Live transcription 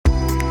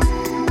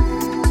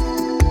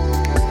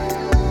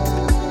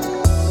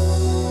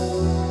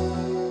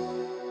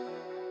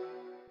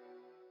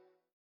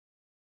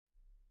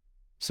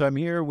So I'm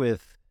here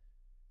with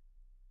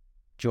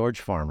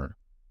George Farmer,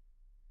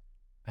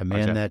 a Hi,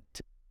 man Jeff. that,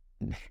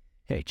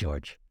 hey,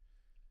 George,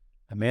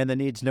 a man that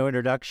needs no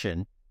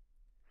introduction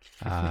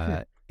in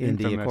the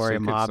Infamous, you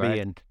aquarium could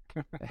hobby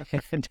say.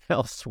 and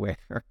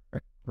elsewhere,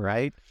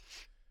 right?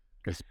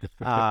 Yes.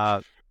 Uh,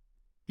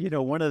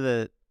 one of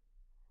the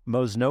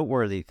most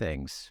noteworthy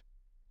things,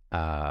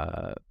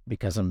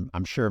 because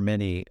I'm sure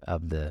many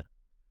of the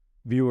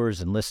viewers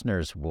and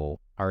listeners will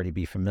already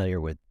be familiar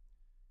with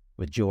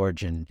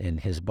George and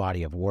his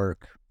body of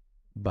work,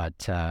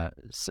 but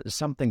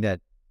something that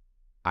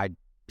I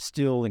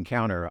still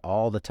encounter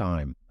all the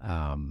time.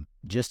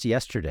 Just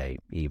yesterday,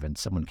 even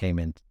someone came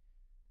in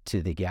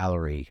to the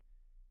gallery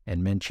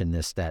and mentioned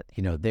this, that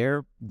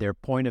their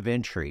point of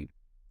entry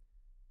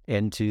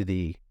into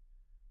the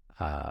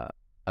uh,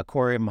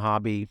 aquarium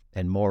hobby,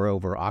 and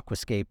moreover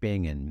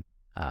aquascaping and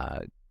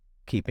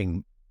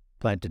keeping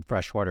planted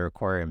freshwater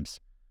aquariums,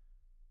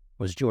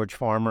 was George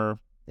Farmer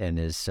and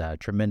his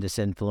tremendous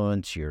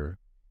influence, your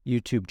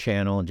YouTube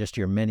channel, and just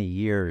your many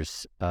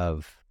years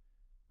of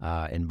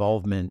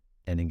involvement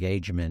and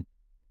engagement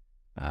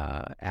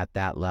at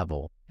that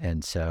level.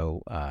 And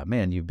so,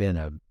 man, you've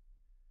been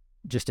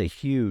just a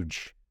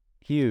huge,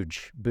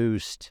 huge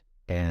boost.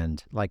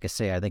 And like I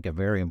say, I think a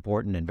very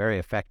important and very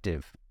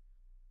effective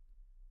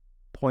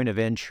point of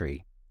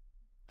entry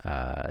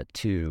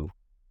to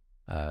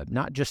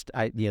not just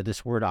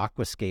this word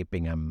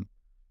aquascaping.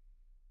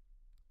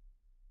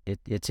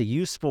 It's a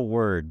useful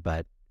word,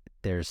 but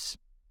there's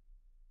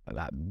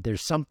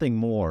something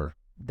more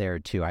there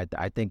too.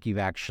 I think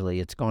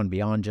it's gone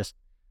beyond just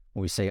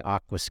when we say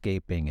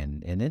aquascaping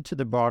and into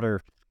the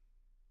broader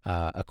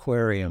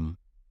aquarium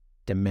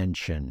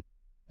dimension.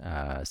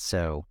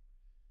 So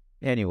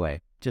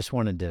anyway, just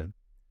wanted to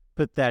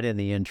put that in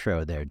the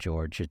intro there,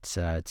 George. It's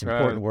Uh,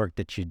 important work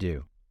that you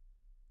do.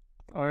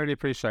 I really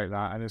appreciate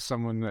that. And as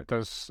someone that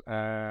does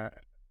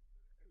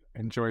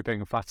enjoy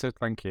being flattered,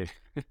 thank you.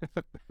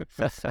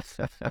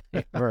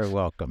 You're very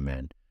welcome,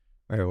 man.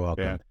 Very Yeah,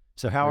 welcome.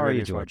 So how it are really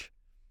you, is fun. George?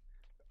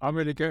 I'm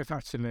really good,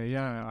 actually.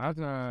 Yeah,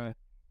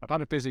 I've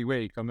had a busy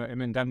week. I'm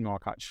in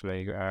Denmark,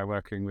 actually,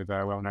 working with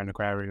a well-known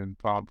aquarium and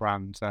plant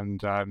brand.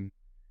 And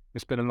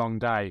it's been a long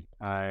day.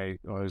 I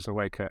was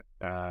awake at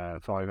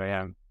 5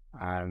 a.m.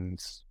 and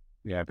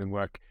yeah, I've been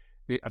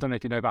I don't know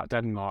if you know about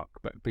Denmark,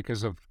 but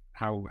because of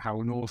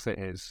how north it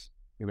is,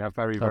 we have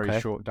very, very Okay.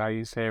 short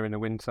days here in the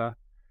winter.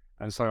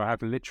 And so I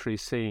have literally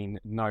seen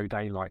no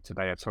daylight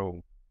today at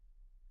all.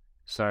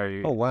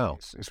 So Oh, wow.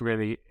 it's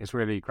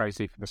really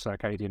crazy for the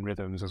circadian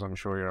rhythms, as I'm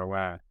sure you're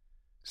aware.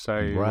 So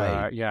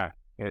Right. yeah,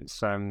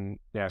 it's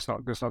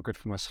not good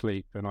for my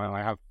sleep, and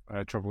I have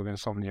trouble with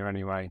insomnia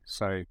anyway.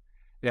 So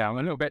yeah, I'm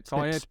a little bit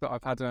tired, It's but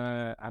I've had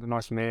a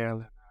nice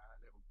meal,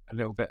 a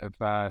little bit of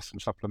some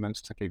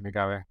supplements to keep me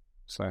going.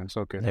 So it's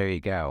all good. There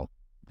you go.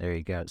 There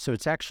you go. So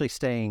it's actually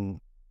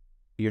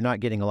you're not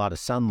getting a lot of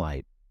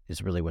sunlight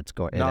is really what's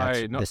going,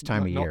 that's No, this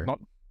time of year.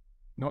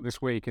 not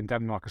this week in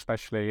Denmark,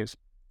 especially.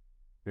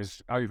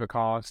 It's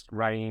overcast,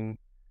 rain,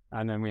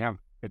 and then we have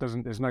it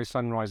doesn't. There's no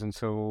sunrise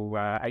until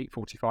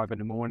 8:45 in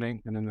the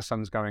morning, and then the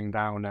sun's going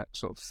down at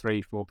sort of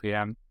 3-4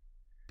 p.m.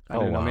 And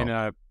Oh, then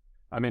wow.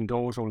 I'm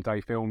indoors all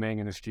day filming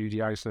in the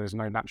studio, so there's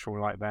no natural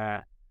light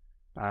there.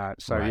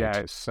 So yeah,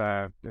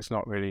 Right. it's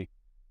not really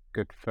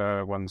good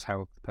for one's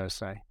health per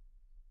se.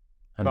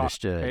 But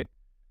Understood. it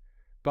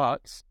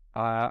but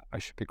I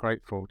should be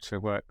grateful to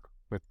work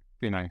with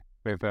you know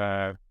with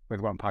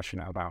what I'm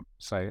passionate about.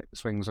 So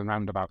swings and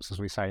roundabouts, as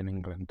we say in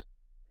England.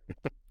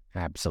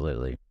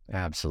 Absolutely.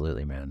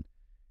 Absolutely, man.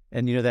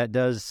 And, that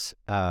does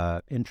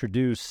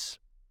introduce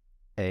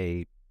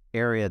a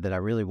area that I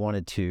really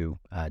wanted to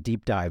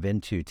deep dive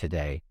into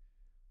today,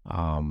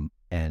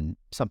 and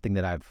something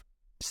that I've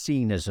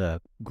seen as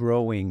a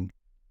growing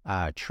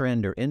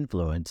trend or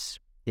influence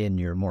in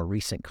your more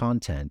recent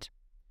content.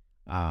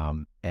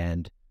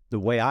 And the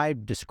way I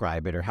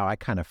describe it, or how I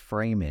kind of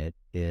frame it,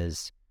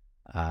 is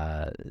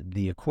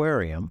the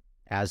aquarium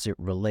as it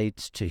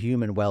relates to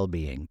human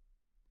well-being,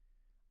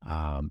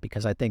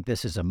 because I think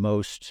this is a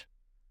most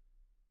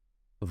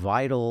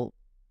vital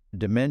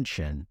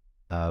dimension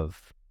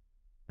of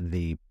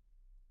the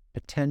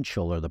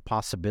potential or the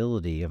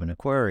possibility of an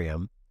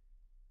aquarium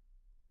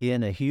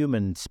in a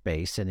human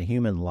space, in a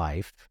human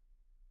life,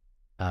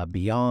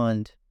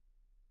 beyond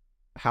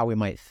how we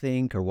might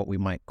think or what we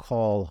might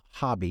call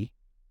hobby.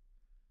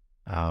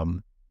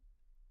 Um,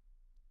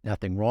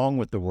 Nothing wrong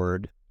with the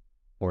word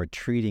or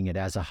treating it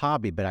as a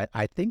hobby, but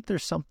I think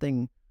there's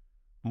something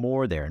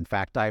more there. In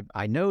fact,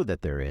 I know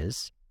that there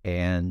is,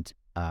 and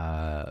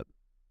I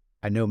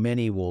know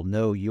many will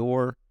know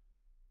your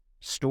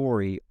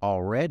story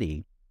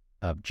already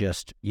of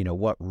just,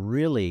 what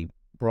really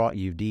brought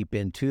you deep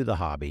into the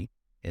hobby,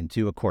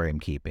 into aquarium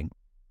keeping.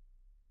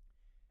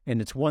 And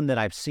it's one that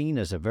I've seen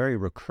as a very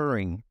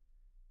recurring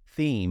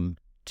theme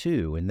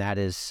too, and that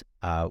is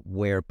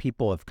where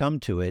people have come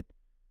to it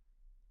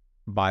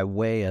by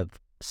way of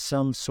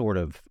some sort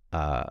of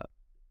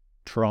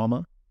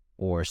trauma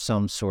or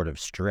some sort of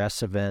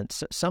stress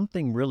event,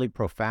 something really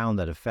profound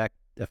that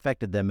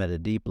affected them at a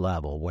deep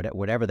level,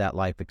 whatever that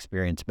life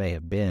experience may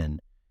have been,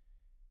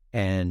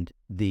 and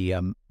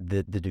the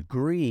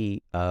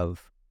degree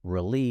of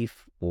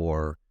relief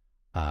or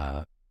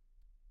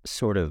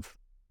sort of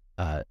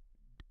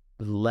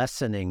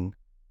lessening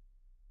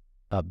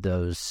of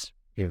those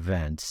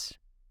events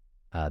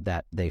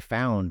that they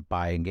found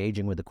by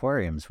engaging with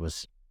aquariums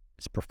was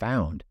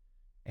profound.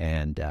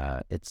 And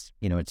it's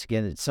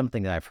it's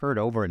something that I've heard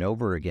over and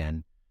over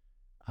again.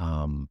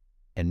 And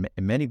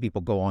many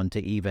people go on to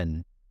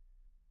even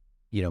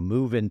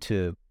move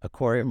into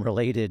aquarium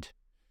related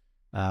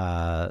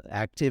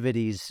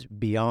activities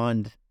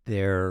beyond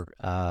their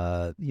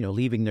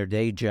leaving their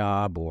day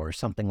job or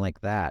something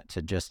like that,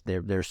 to just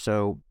they're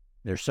so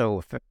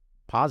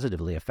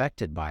positively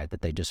affected by it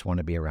that they just want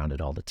to be around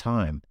it all the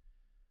time.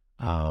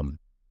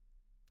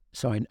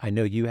 So I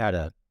know you had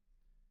a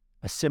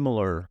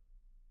similar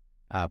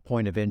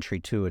point of entry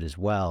to it as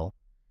well.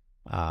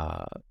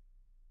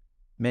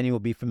 Many will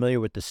be familiar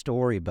with the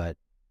story, but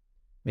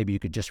maybe you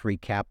could just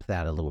recap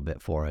that a little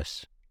bit for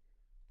us.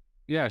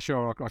 Yeah,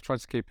 sure. I tried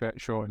to keep it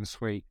short and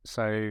sweet.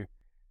 So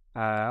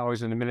I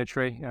was in the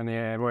military and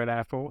the Royal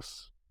Air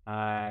Force,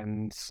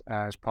 and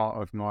as part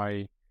of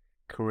my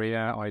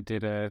career, I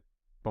did a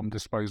bomb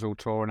disposal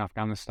tour in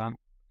Afghanistan,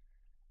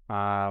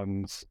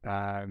 and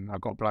I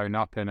got blown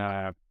up in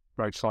a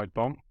roadside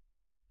bomb,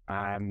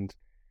 and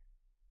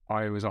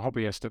I was a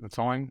hobbyist at the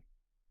time,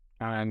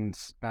 and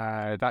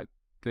the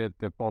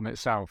bomb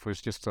itself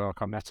was just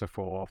like a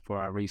metaphor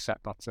for a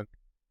reset button,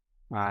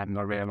 and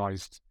I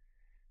realised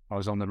I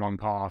was on the wrong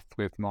path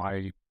with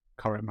my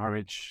current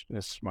marriage,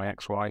 my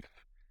ex-wife,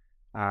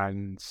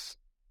 and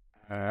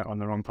on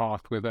the wrong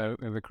path with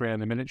a career in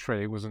the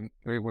military. It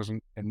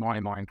wasn't in my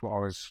mind what I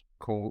was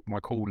my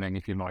calling,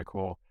 if you like,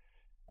 or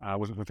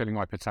wasn't fulfilling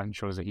my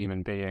potential as a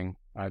human being,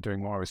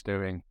 doing what I was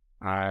doing,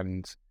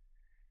 and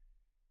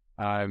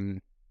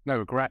no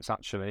regrets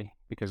actually,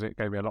 because it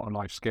gave me a lot of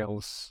life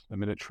skills, the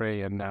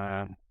military, and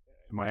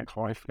my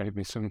ex-wife gave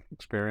me some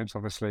experience,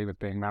 obviously, with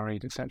being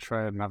married,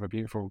 etc., and have a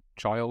beautiful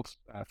child,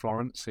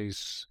 Florence,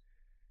 who's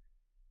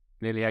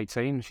nearly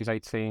 18. She's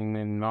 18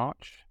 in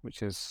March,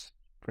 which is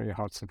pretty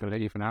hard to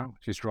believe now.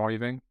 She's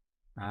driving,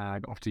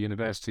 got off to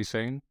university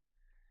soon.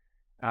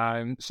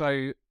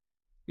 So,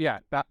 yeah,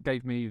 that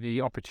gave me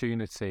the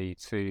opportunity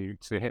to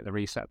hit the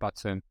reset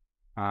button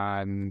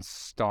and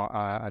start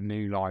a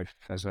new life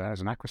as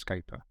an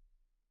aquascaper.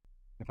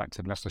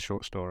 Effectively, that's the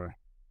short story.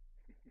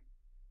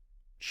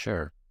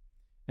 Sure.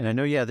 And I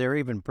know, they're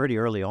even pretty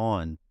early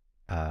on,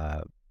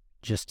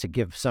 just to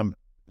give some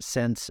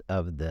sense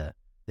of the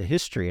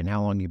history and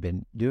how long you've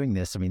been doing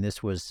this. I mean,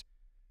 this was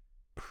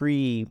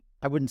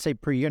I wouldn't say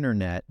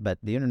pre-internet, but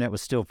the internet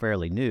was still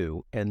fairly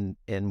new, and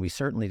we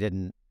certainly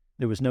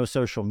there was no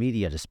social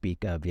media to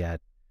speak of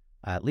yet,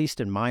 at least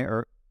in my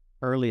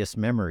earliest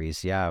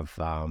memories, of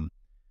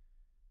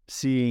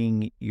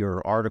seeing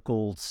your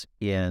articles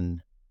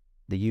in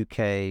the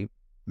UK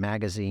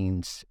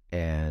magazines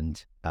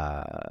and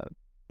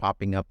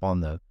popping up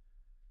on the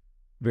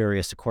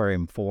various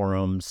aquarium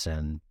forums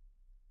and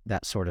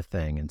that sort of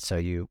thing. And so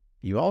you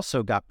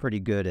also got pretty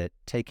good at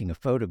taking a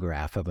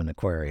photograph of an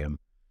aquarium.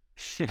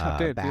 I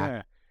did,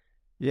 back,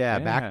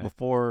 back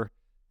before,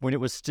 when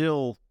it was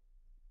still,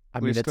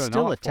 it's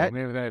still a tech.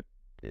 A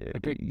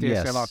big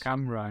DSLR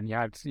camera, and you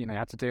had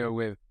to deal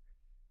with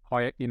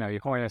high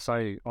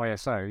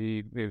ISO.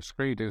 You were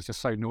screwed. It was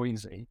just so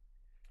noisy.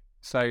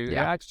 So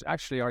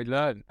actually, I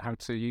learned how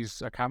to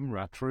use a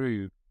camera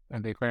through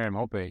the aquarium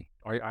hobby.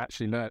 I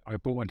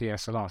bought a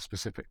DSLR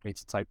specifically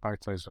to take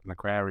photos of an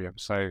aquarium.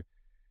 So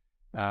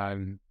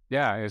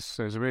it's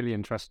a really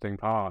interesting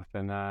path,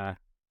 and I've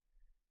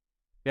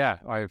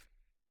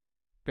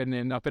been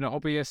a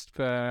hobbyist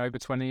for over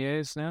 20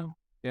 years now.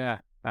 Yeah,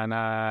 and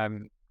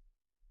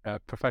a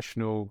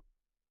professional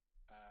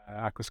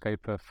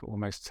aquascaper for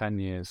almost 10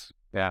 years.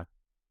 Yeah,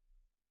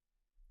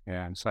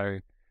 and so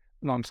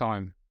long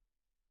time.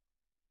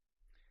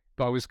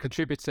 But I was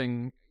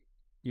contributing.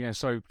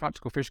 So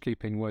Practical Fish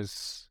Keeping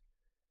was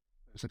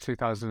a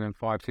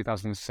 2005,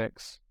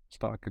 2006.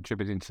 Started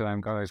contributing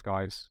to those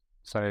guys.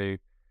 So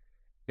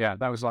that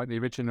was like the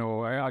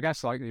original. I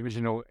guess like the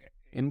original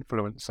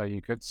influencer,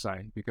 you could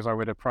say, because I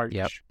would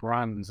approach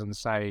brands and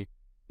say,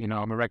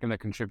 I'm a regular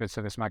contributor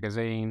to this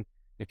magazine.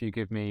 If you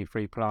give me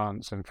free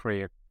plants and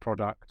free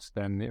products,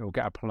 then it will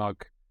get a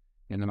plug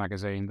in the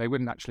magazine. They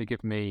wouldn't actually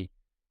give me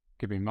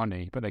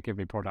money, but they give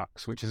me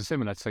products, which is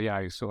similar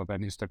to sort of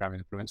an Instagram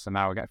influencer.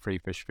 Now I get free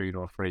fish food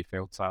or a free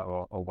filter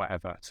or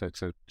whatever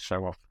to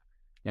show off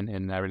in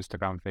their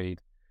Instagram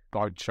feed. But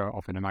I'd show it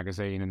off in a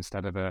magazine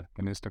instead of an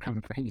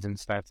Instagram feed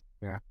instead.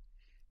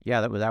 Yeah,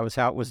 that was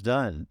how it was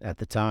done at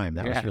the time.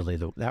 That was really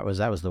that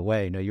was the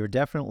way. No, you were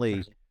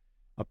definitely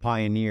a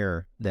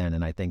pioneer then,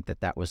 and I think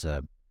that was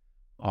a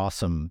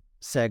awesome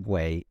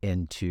segue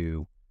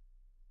into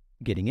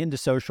getting into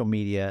social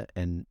media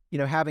and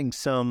having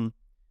some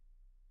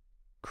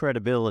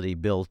credibility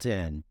built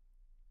in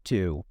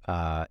too,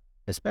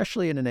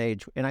 especially in an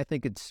age, and I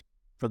think it's,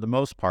 for the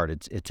most part,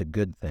 it's a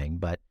good thing,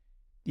 but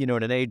in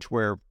an age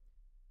where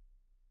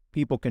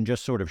people can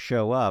just sort of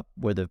show up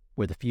with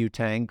a few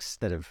tanks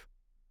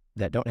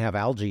that don't have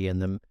algae in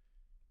them,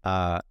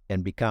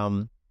 and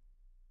become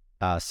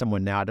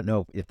someone. Now I don't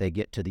know if they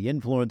get to the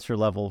influencer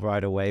level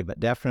right away, but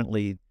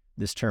definitely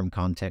this term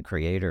content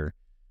creator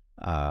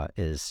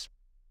is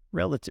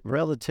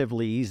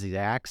relatively easy to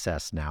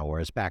access now,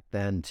 whereas back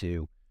then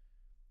to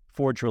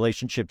forge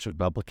relationships with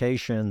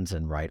publications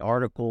and write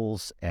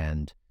articles,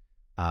 and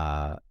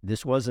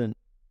this wasn't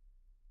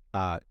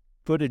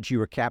footage you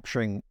were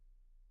capturing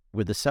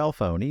with a cell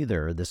phone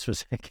either. This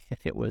was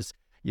it was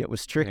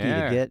tricky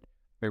to get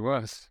it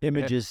was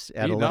images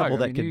at a level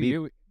that could be.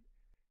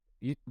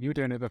 You were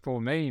doing it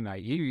before me,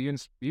 mate. You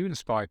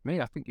inspired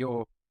me. I think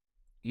you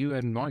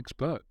and Mike's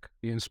book,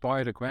 The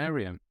Inspired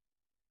Aquarium.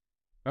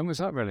 When was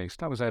that released?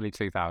 That was early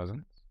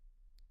 2000s.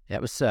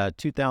 That was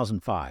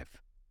 2005.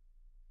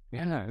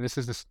 Yeah, this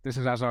is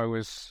as I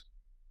was,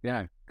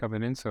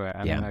 coming into it,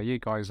 and you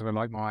guys were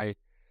like my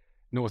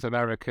North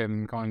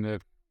American kind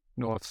of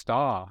North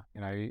Star,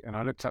 and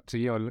I looked up to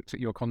you. I looked at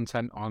your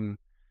content on,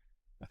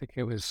 I think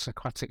it was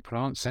Aquatic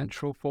Plant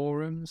Central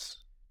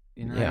forums,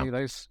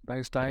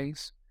 those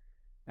days,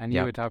 and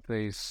you would have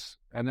these,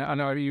 and I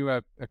know you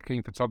were a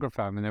keen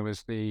photographer, and there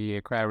was the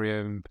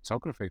Aquarium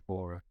Photography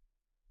Forum,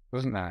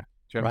 wasn't there?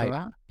 Do you remember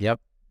that? Yep.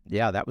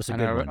 Yeah, that was a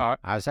good one.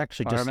 I was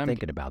actually just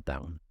thinking about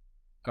that one.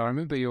 I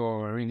remember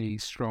your really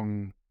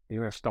strong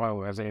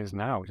style as it is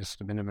now,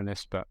 just a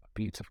minimalist but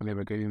beautiful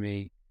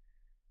Iwagumi,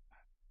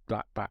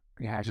 black back.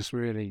 Yeah, just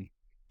really,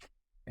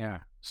 yeah.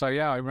 So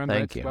I remember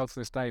it well to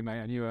this day, mate,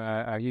 and you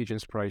are a huge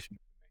inspiration.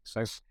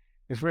 So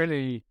it's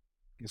really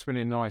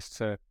nice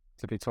to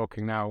be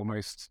talking now,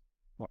 almost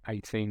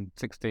 18,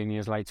 16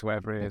 years later,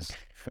 whatever it is.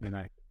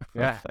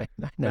 Yeah.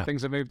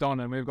 Things have moved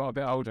on, and we've got a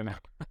bit older now.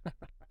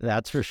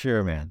 That's for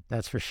sure, man.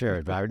 That's for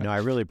sure. I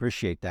really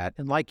appreciate that.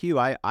 And like you,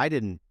 I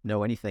didn't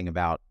know anything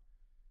about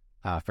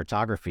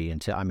photography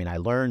until, I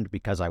learned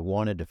because I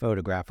wanted to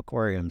photograph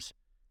aquariums,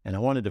 and I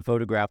wanted to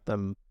photograph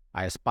them.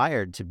 I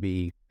aspired to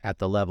be at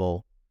the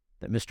level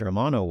that Mr.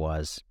 Amano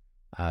was,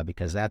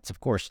 because that's, of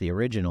course, the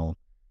original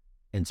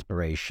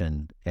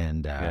inspiration.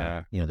 And,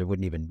 there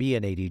wouldn't even be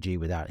an ADG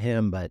without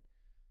him. But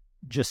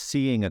just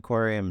seeing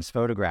aquariums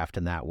photographed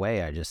in that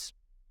way, I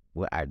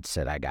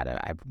said,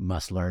 I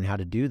must learn how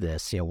to do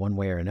this, one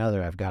way or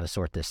another. I've got to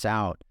sort this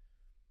out.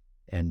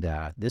 And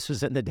this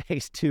was in the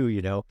days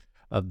too,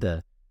 of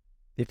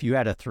if you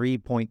had a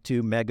 3.2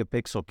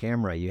 megapixel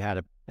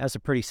camera, that's a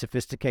pretty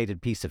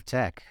sophisticated piece of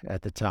tech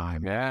at the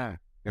time. Yeah,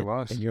 it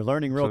was. And you're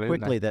learning real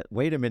quickly that,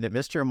 wait a minute,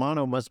 Mr.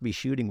 Amano must be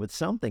shooting with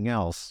something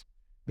else,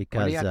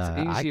 because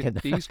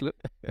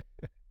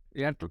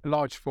he had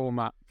large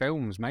format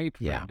films made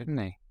for him, didn't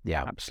he?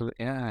 Yeah.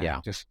 Absolutely.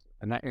 Yeah.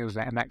 And it was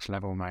that next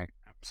level, mate.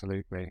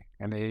 Absolutely.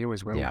 And he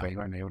always will be,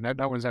 won't he?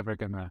 No one's ever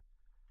going to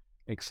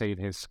exceed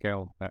his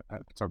skill at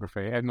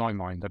photography. In my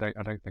mind, I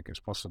don't think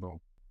it's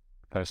possible,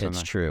 personally.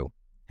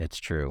 It's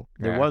true.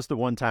 There was the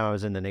one time I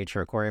was in the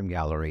Nature Aquarium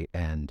Gallery,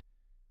 and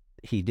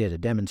he did a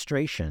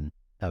demonstration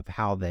of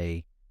how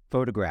they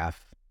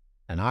photograph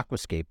an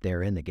aquascape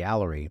there in the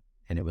gallery,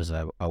 and it was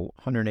a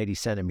 180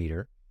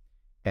 centimeter.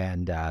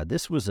 And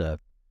it was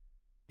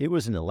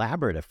an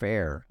elaborate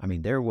affair.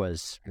 There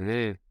was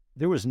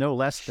no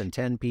less than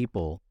 10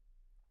 people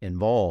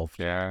involved.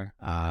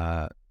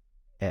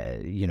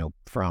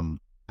 From,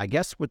 I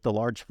guess with the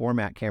large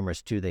format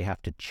cameras too, they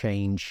have to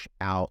change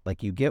out,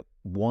 like you get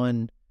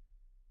one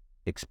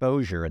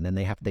exposure and then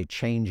they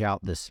change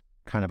out this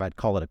kind of, I'd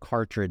call it a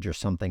cartridge or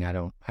something. I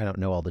don't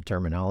know all the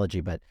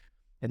terminology,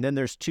 and then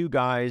there's two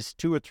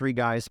or three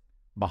guys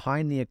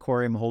behind the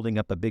aquarium holding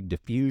up a big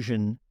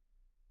diffusion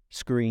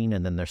screen,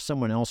 and then there's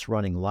someone else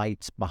running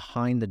lights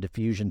behind the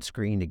diffusion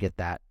screen to get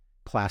that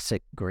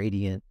classic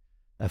gradient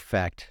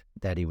effect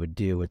that he would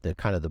do with the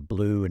kind of the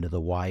blue into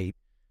the white.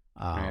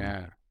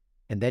 And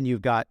then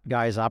you've got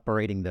guys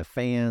operating the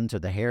fans or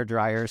the hair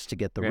dryers to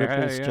get the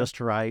ripples just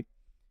right.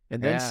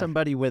 And then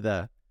somebody with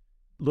a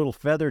little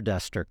feather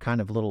duster,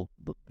 kind of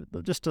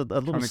just a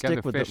little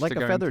stick with like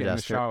a feather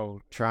duster,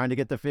 trying to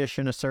get the fish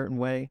in a certain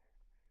way.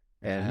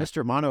 And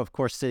Mr. Amano, of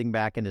course, sitting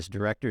back in his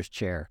director's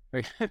chair,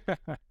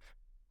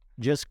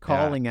 just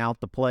calling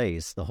out the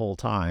plays the whole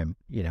time,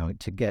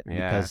 to get,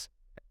 because,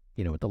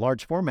 with the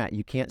large format,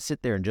 you can't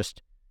sit there and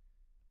just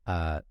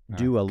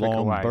do a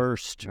long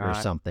burst or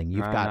something.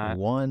 You've got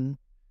one,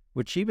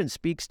 which even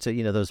speaks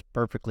to, those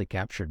perfectly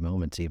captured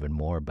moments even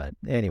more. But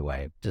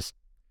anyway, just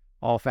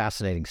all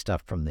fascinating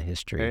stuff from the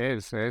history.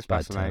 It is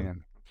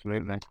fascinating.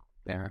 Absolutely.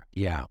 Yeah.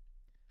 Yeah.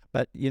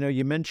 But,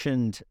 you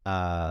mentioned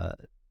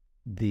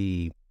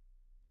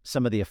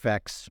some of the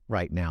effects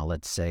right now,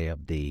 let's say,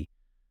 of the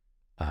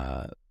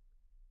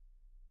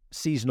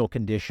seasonal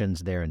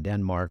conditions there in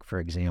Denmark, for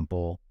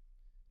example,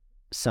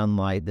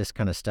 sunlight, this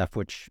kind of stuff,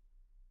 which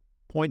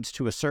points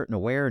to a certain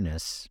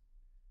awareness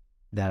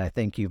that I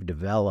think you've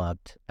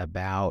developed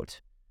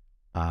about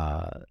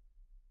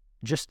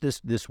just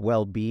this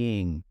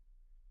well-being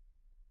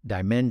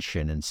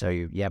dimension. And so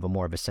you have a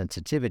more of a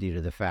sensitivity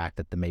to the fact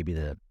that maybe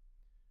the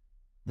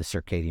the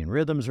circadian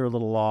rhythms are a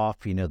little off.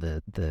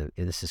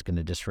 This is going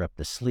to disrupt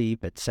the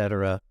sleep,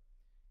 etc.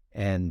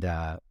 And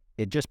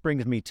it just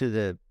brings me to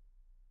the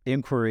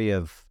inquiry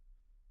of,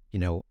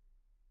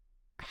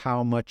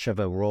 how much of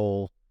a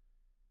role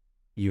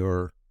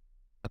your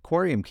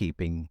aquarium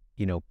keeping,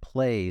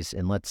 plays.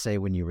 And let's say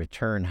when you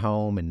return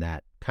home and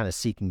that kind of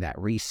seeking that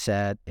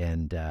reset,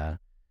 and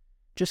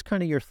just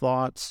kind of your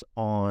thoughts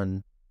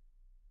on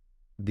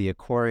the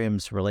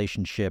aquarium's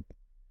relationship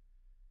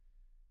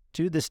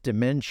to this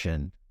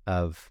dimension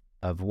of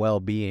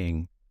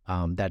well-being,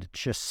 that it's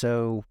just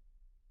so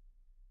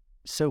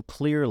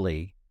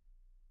clearly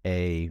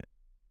a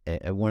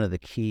one of the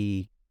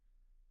key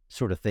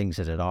sort of things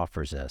that it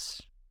offers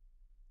us.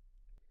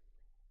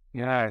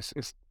 Yeah,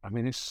 it's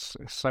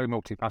so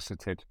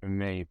multifaceted for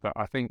me, but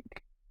I think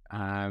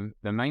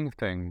the main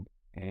thing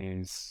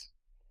is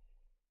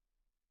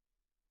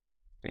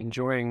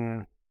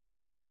enjoying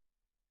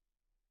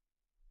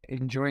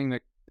the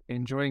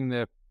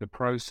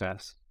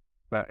process,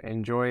 but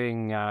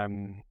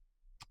enjoying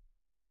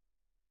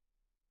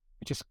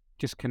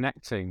just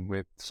connecting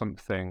with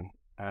something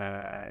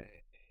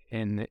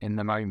in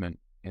the moment,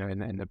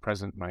 in the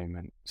present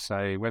moment.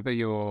 So whether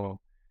you're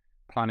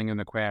planning an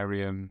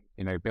aquarium,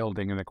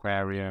 building an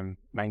aquarium,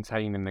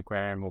 maintaining an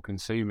aquarium, or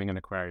consuming an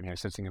aquarium,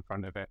 sitting in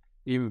front of it,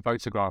 even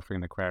photographing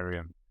an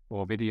aquarium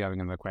or videoing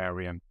an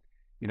aquarium,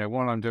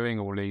 while I'm doing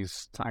all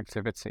these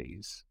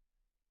activities,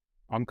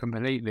 I'm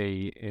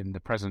completely in the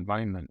present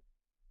moment,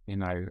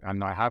 and I'm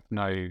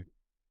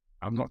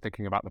not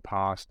thinking about the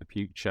past, the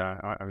future.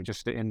 I'm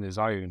just in the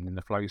zone, in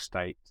the flow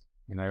state,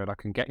 and I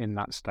can get in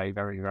that state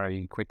very,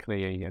 very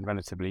quickly and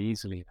relatively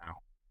easily now.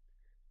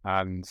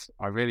 And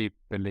I really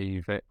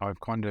believe that I've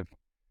kind of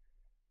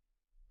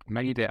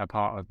made it a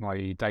part of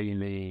my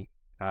daily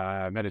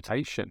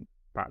meditation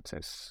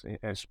practice,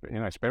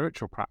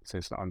 spiritual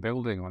practice that I'm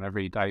building on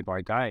every day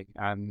by day.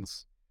 And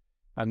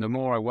the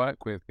more I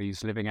work with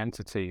these living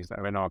entities that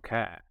are in our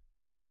care,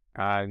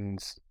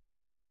 and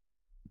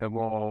the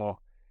more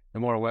I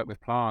work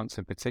with plants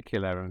in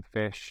particular, and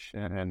fish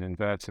and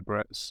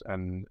invertebrates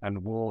and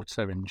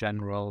water in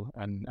general,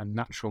 and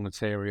natural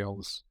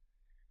materials,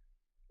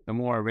 the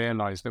more I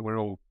realize that we're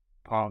all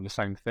part of the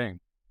same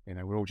thing.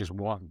 We're all just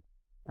one.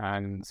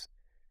 And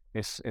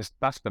it's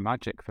that's the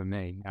magic for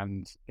me.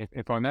 And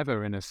if I'm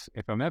ever in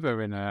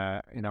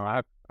I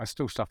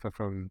still suffer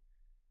from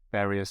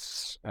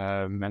various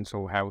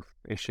mental health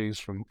issues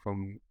from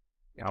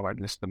I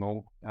won't list them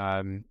all.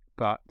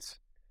 But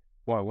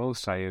what I will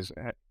say is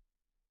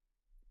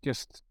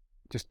just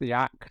the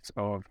act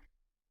of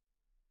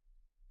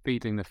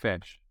feeding the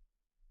fish,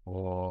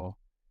 or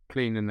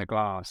cleaning the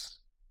glass,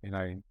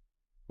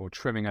 or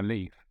trimming a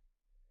leaf,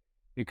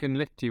 it can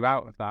lift you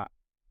out of that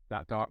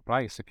dark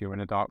place if you're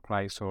in a dark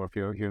place, or if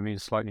your immune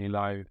is slightly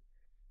low,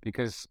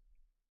 because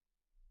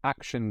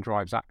action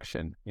drives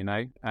action, and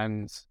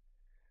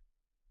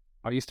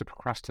I used to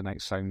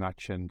procrastinate so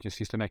much and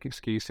just used to make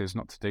excuses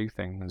not to do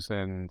things,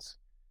 and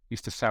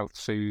used to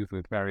self-soothe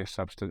with various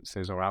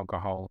substances or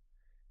alcohol,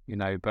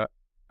 but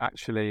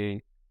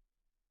actually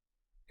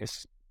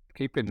it's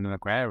keeping an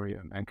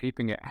aquarium and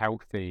keeping it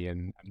healthy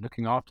and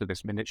looking after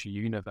this miniature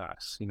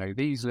universe.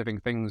 These living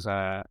things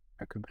are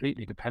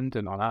completely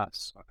dependent on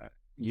us,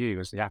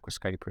 you as the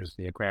aquascaper, as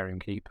the aquarium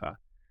keeper,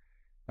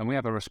 and we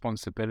have a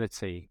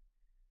responsibility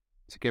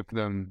to give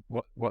them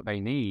what they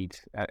need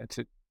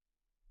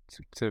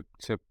to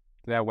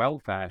their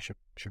welfare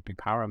should be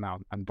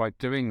paramount. And by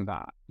doing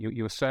that,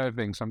 you're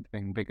serving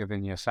something bigger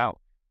than yourself,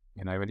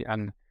 and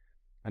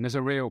there's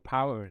a real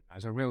power,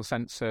 there's a real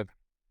sense of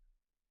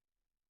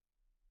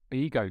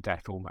ego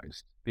death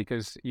almost,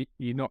 because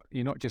you're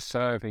not just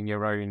serving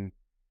your own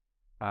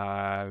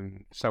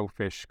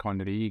selfish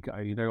kind of ego.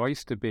 I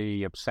used to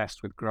be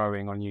obsessed with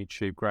growing on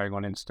YouTube, growing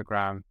on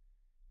Instagram,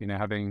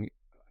 having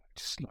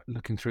just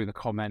looking through the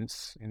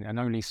comments and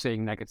only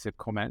seeing negative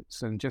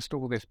comments and just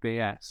all this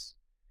BS.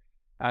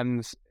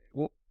 And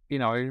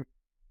you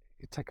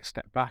take a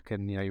step back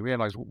and you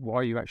realize, why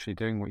are you actually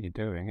doing what you're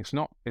doing? It's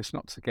not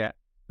to get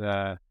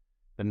the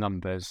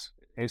numbers.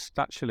 It's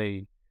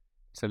actually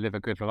to live a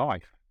good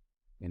life,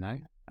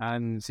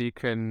 and you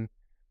can,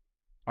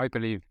 I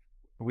believe,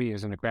 we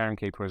as an aquarium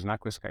keeper, as an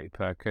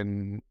aquascaper,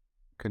 can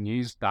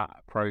use that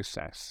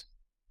process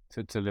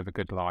to live a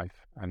good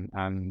life.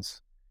 And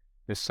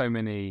there's so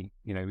many,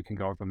 we can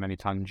go over many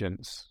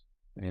tangents,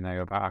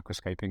 about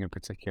aquascaping in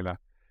particular.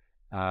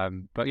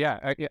 But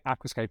yeah,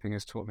 aquascaping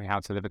has taught me how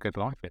to live a good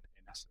life in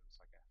essence,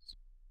 I guess.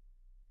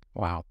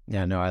 Wow.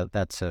 Yeah, no,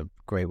 that's a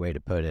great way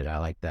to put it. I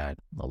like that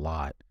a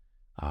lot.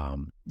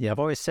 I've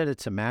always said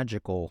it's a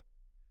magical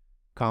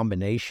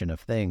combination of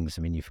things.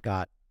 I mean, you've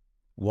got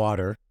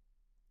water.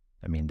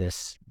 I mean,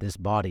 this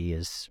body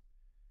is,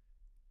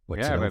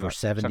 over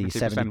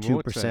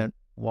 72%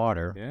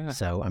 water. Yeah.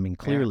 So, I mean,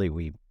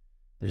 clearly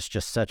there's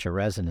just such a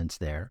resonance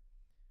there.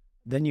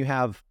 Then you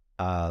have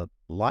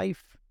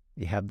life.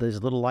 You have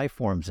these little life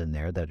forms in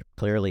there that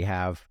clearly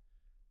have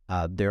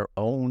their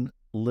own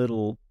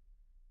little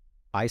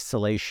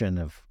isolation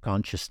of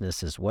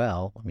consciousness as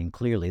well. I mean,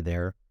 clearly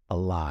they're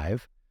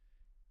alive.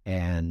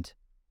 And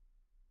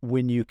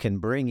when you can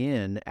bring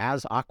in,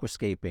 as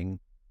aquascaping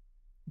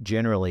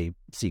generally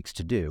seeks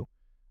to do,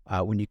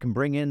 when you can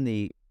bring in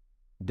the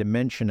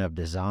dimension of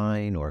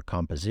design or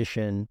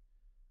composition,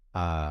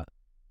 art,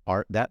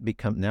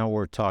 now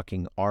we're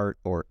talking art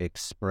or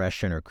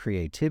expression or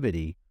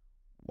creativity.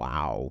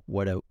 Wow,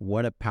 what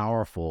a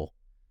powerful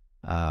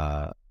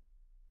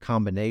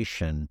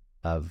combination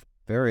of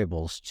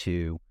variables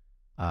to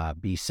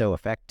be so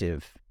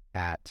effective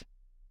at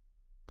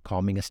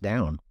calming us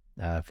down,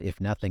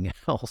 if nothing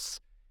else.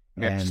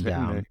 Yes, And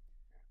certainly.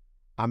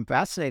 I'm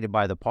fascinated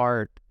by the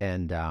part,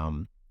 and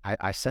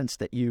I sense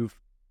that you've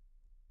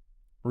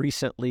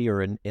recently,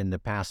 or in the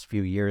past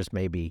few years,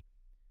 maybe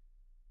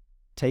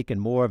taken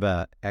more of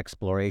a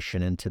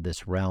exploration into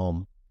this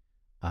realm.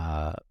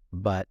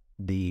 But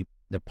the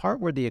part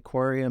where the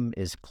aquarium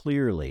is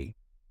clearly,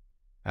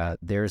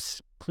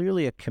 there's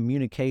clearly a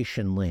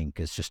communication link,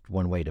 is just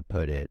one way to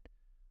put it,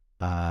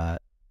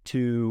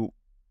 to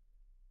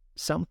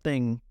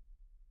something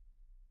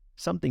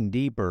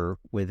deeper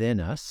within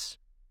us,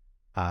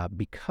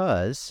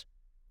 because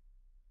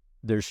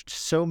there's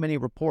so many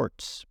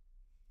reports,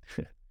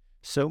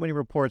 so many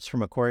reports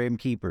from aquarium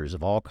keepers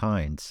of all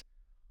kinds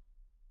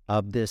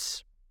of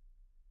this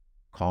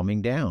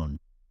calming down.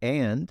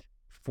 And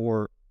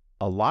for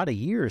a lot of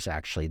years,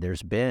 actually,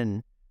 there's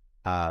been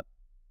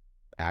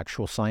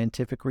actual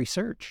scientific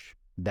research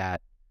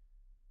that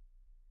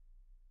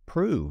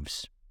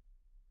proves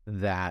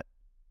that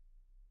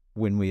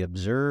when we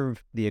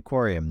observe the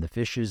aquarium, the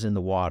fishes in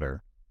the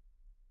water,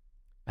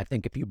 I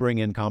think if you bring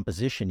in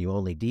composition, you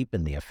only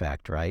deepen the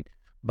effect, right?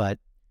 But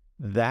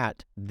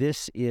that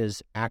this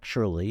is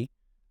actually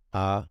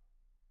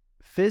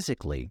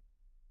physically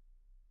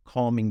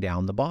calming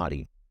down the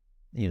body.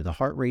 You know, the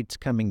heart rate's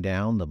coming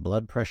down, the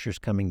blood pressure's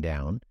coming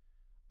down,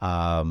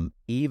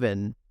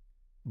 even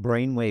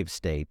brainwave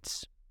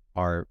states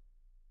are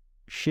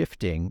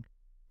shifting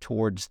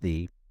towards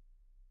the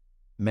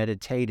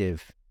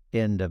meditative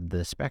end of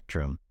the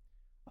spectrum.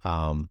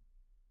 I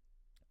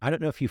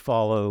don't know if you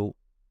follow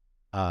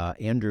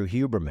Andrew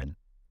Huberman,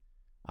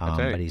 I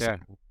do. but he's, Yeah.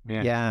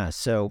 Yeah. yeah.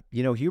 So,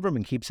 you know,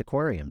 Huberman keeps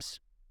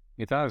aquariums.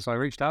 It does. I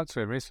reached out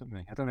to him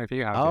recently. I don't know if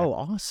you have yet. Oh,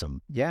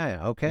 awesome.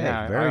 Yeah. Okay.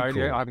 Yeah, Very I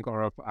cool. haven't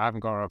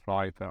got a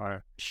reply,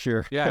 but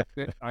Sure. yeah,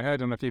 I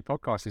heard on a few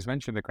podcasts he's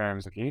mentioned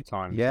aquariums a few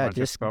times, and Yeah. I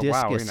just thought,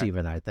 wow, Discus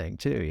even, I think,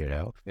 too, you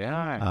know,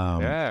 yeah,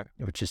 yeah,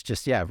 which is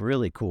just, yeah,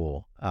 really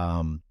cool.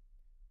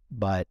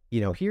 But,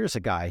 you know, here's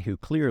a guy who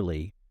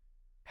clearly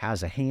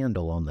has a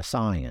handle on the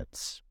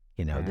science.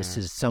 You know, this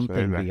is something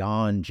absolutely.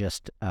 beyond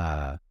just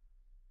our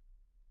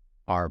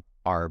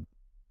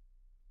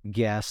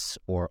guess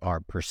or our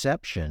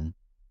perception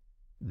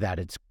that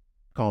it's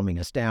calming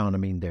us down. I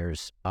mean,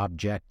 there's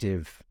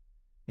objective,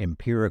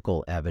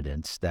 empirical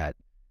evidence that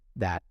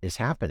is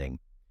happening.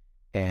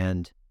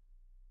 And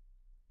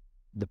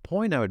the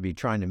point I would be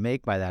trying to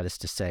make by that is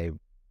to say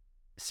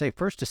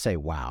first to say,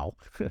 wow.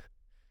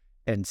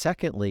 And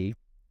secondly,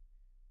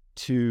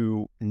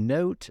 to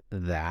note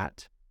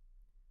that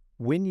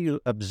when you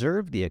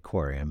observe the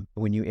aquarium,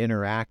 when you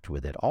interact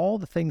with it, all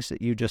the things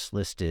that you just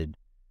listed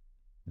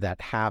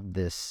that have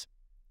this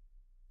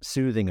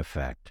soothing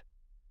effect,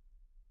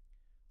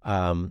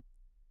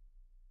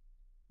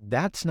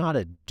 that's not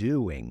a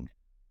doing.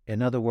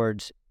 In other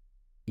words,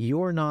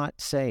 you're not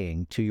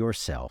saying to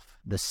yourself,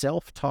 the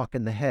self-talk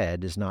in the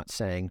head is not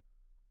saying,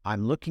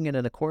 I'm looking at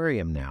an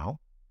aquarium now,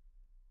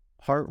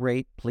 heart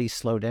rate, please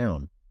slow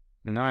down.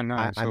 No,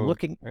 it's I'm all,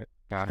 looking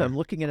I'm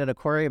looking at an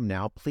aquarium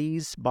now,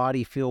 please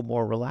body feel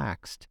more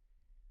relaxed.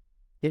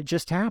 It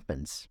just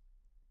happens.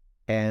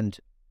 And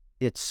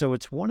it's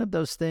one of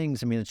those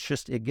things. I mean,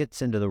 it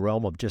gets into the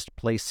realm of just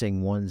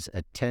placing one's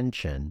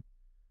attention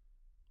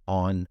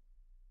on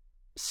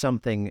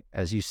something,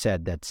 as you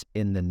said, that's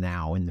in the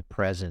now, in the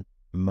present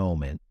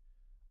moment.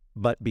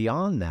 But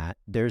beyond that,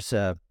 there's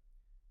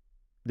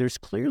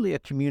clearly a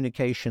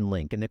communication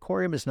link. And the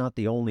aquarium is not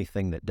the only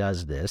thing that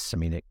does this. I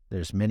mean,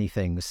 there's many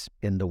things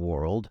in the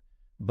world,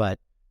 but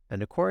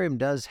an aquarium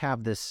does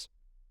have this,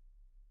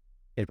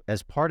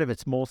 as part of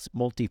its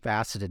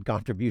multifaceted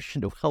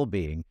contribution to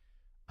well-being.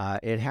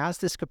 It has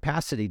this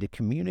capacity to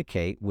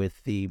communicate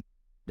with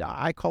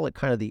I call it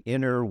kind of the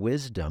inner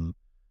wisdom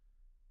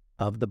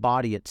of the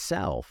body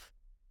itself.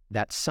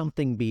 That's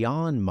something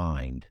beyond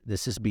mind.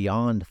 This is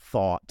beyond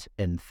thought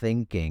and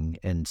thinking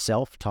and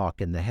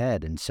self-talk in the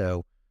head. And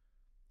so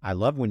I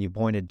love when you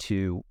pointed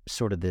to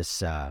sort of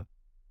this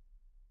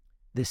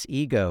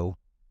ego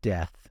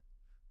death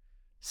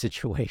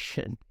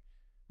situation,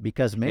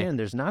 because man,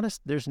 there's not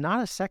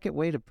a second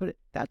way to put it.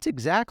 That's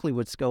exactly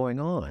what's going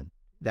on.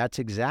 That's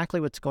exactly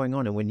what's going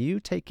on. And when you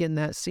take in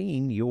that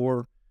scene,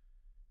 you're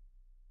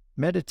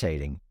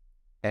meditating,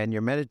 and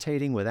you're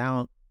meditating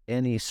without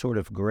any sort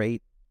of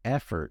great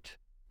effort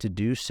to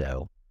do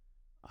so.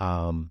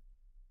 And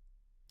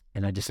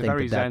I just think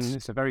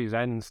it's a very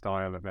Zen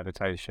style of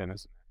meditation.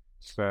 It's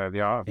the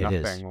art of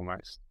nothing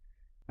almost.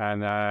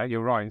 And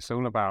you're right. It's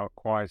all about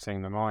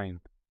quieting the mind.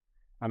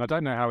 And I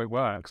don't know how it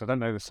works. I don't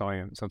know the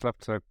science. I'd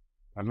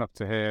love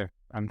to hear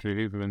Andrew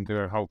Huberman do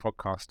a whole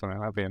podcast on it.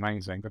 That'd be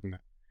amazing, wouldn't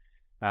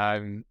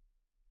it?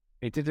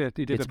 He did a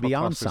It's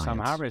beyond podcast with Sam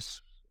science.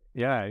 Harris.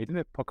 Yeah, he did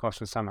a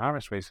podcast with Sam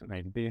Harris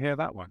recently. Did you hear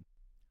that one?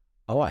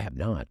 Oh, I have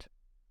not,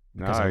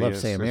 because I No, love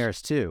yes, Sam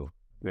Harris too.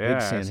 Big yeah,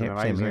 it's an Sam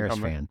amazing Harris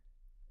fan.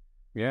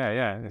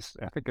 Yeah.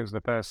 I think it was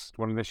the first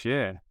one this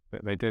year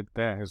that they did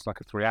there. It was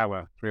like a 3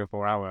 or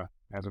 4 hour.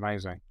 It was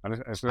amazing.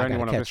 And it's the I only gotta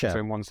one I've catch listened to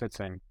up. in one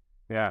sitting.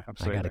 Yeah, I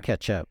absolutely. gotta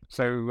catch up.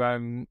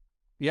 So,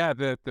 yeah,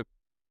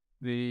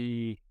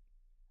 the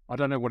I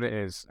don't know what it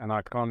is, and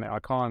I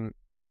can't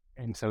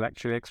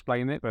intellectually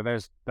explain it, but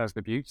there's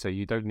the beauty.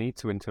 You don't need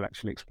to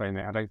intellectually explain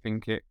it. I don't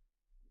think it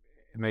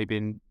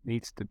maybe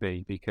needs to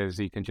be, because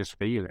you can just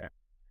feel it.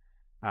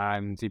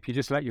 And if you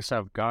just let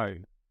yourself go,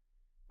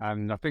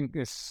 and I think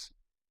this,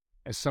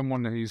 as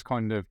someone who's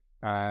kind of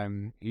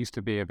used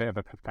to be a bit of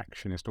a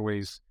perfectionist,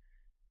 always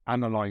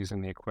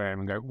analysing the aquarium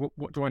and go,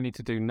 what do I need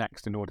to do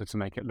next in order to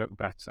make it look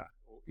better?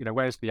 You know,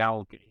 where's the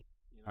algae?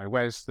 You know,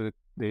 where's the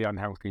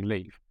unhealthy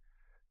leaf?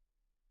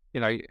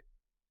 You know,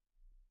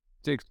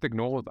 to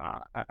ignore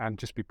that and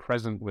just be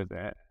present with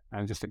it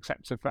and just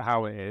accept it for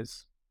how it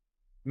is.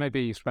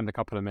 Maybe you spend a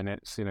couple of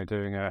minutes, you know,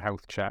 doing a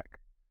health check,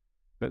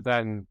 but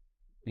then,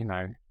 you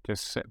know,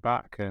 just sit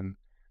back and,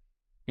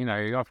 you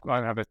know, I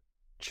have a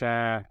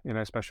chair, you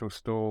know, special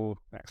stool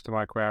next to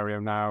my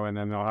aquarium now, and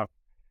then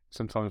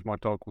sometimes my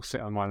dog will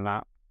sit on my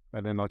lap,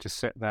 and then I'll just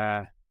sit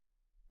there.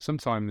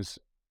 Sometimes,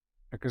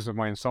 because of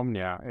my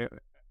insomnia,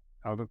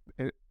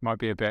 it might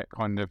be a bit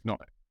kind of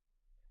not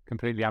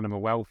completely animal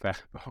welfare.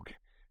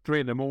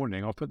 3 a.m,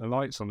 I'll put the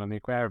lights on in the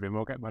aquarium,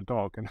 I'll get my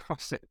dog, and I'll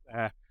sit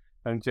there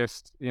and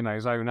just, you know,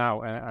 zone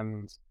out,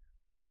 and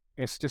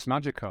it's just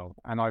magical.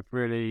 And I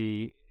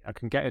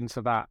can get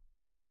into that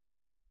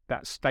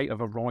state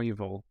of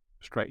arrival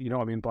straight, you know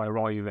what I mean by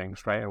arriving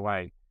straight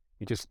away.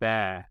 You're just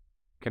there,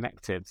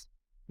 connected,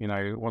 you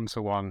know, one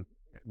to one,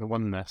 the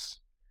oneness.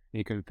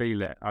 You can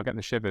feel it. I get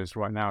the shivers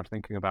right now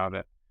thinking about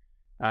it,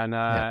 and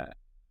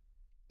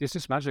it's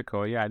just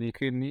magical. Yeah, and you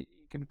can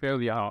feel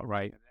the heart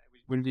rate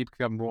when you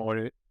become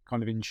more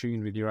kind of in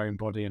tune with your own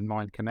body and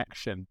mind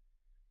connection.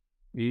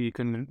 You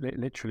can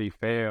literally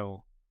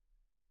feel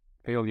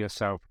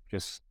yourself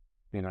just,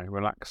 you know,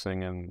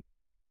 relaxing,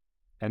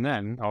 and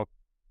then I'll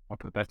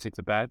put Betty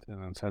to bed,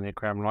 and I'll turn the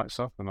aquarium lights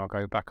off, and I'll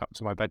go back up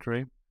to my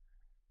bedroom,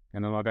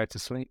 and then I'll go to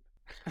sleep.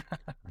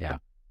 Yeah.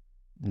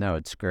 No,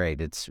 it's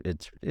great. I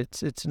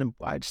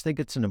just think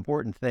it's an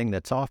important thing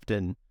that's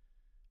often,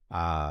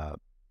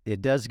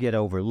 it does get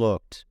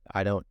overlooked.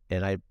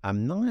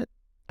 I'm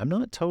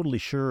not totally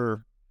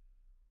sure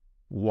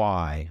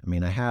why. I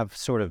mean, I have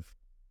sort of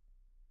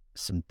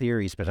some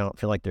theories, but I don't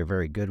feel like they're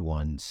very good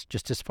ones.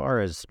 Just as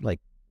far as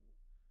like,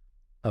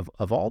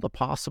 of all the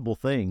possible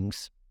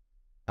things,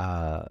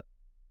 and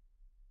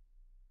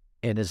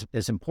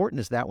as important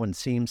as that one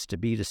seems to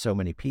be to so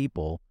many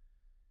people,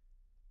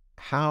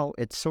 how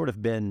it's sort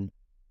of been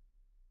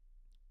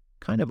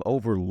kind of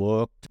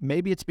overlooked.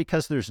 Maybe it's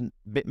because there's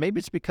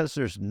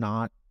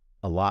not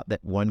a lot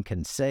that one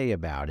can say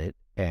about it,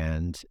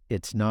 and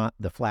it's not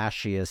the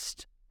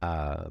flashiest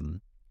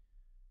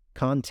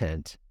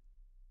content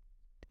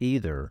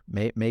either.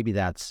 Maybe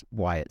that's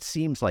why it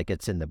seems like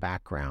it's in the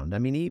background. I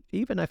mean,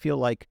 even I feel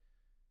like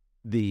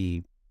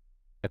the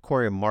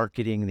aquarium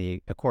marketing,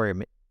 the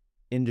aquarium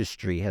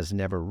industry has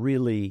never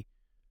really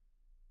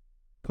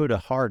put a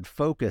hard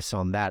focus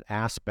on that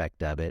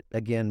aspect of it.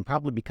 Again,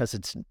 probably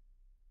because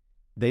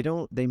they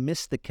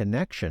miss the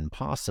connection,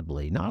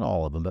 possibly, not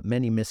all of them, but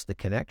many miss the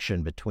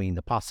connection between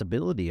the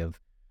possibility of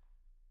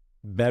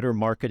better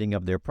marketing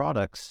of their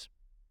products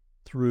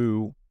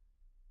through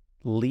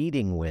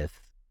leading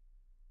with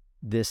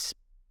this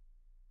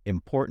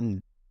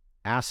important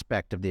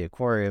aspect of the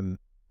aquarium,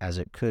 as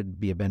it could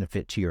be a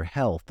benefit to your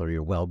health or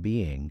your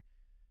well-being,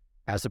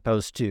 as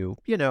opposed to,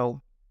 you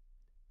know,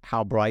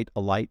 how bright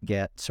a light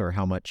gets or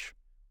how much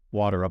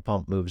water a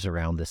pump moves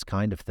around, this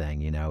kind of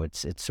thing. You know,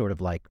 it's sort of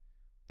like,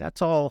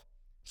 that's all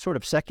sort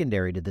of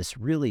secondary to this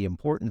really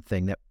important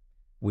thing that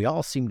we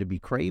all seem to be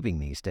craving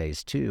these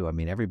days too. I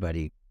mean,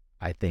 everybody,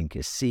 I think,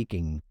 is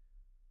seeking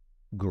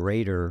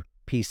greater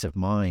peace of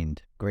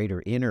mind,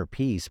 greater inner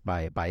peace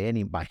by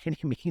any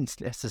means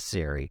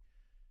necessary,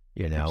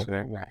 you know.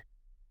 Absolutely.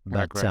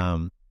 But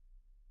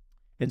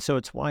and so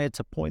it's why it's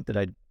a point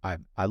that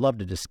I love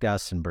to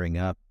discuss and bring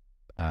up,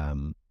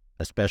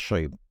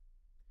 especially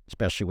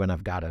when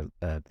I've got an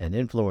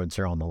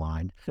influencer on the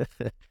line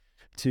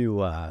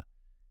to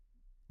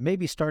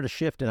maybe start a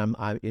shift, and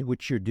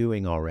which you're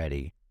doing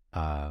already.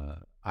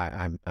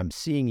 I'm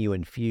seeing you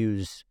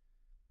infuse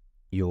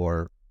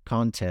your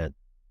content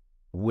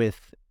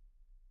with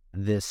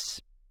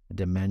this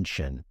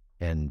dimension,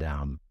 and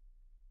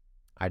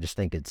I just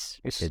think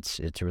it's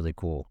really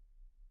cool.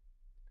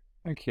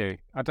 Thank you.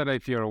 I don't know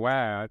if you're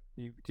aware.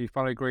 Do you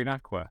follow Green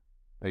Aqua,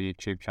 the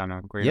YouTube channel?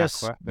 Green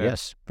Yes, Aqua.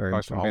 yes, very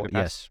much.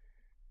 Yes,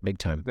 big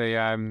time.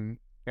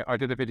 I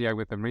did a video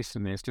with them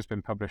recently. It's just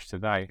been published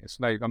today.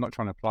 I'm not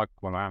trying to plug.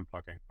 Well, I am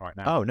plugging right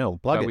now. Oh no,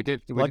 plug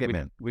it,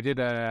 man. We did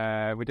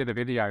a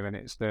video, and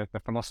it's the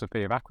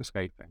philosophy of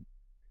aquascaping.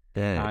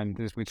 Yeah. And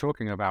as we're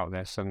talking about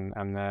this and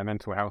the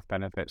mental health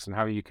benefits and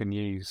how you can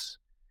use,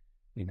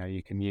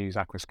 you can use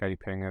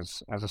aquascaping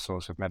as a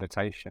source of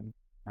meditation,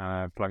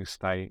 flow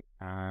state.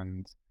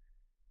 And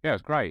yeah, it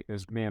was great. It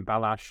was me and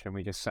Balash, and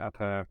we just set up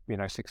a,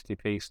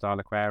 60p style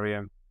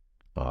aquarium.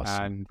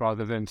 Awesome. And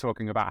rather than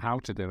talking about how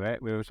to do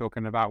it, we were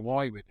talking about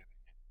why we're doing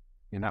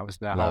it. And that was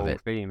the Love whole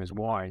it. theme, is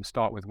why.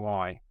 Start with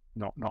why,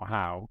 not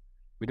how.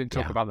 We didn't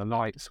talk Yeah. about the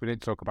lights. We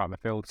didn't talk about the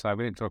filter.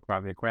 We didn't talk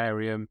about the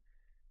aquarium.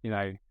 You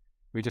know,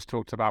 we just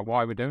talked about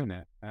why we're doing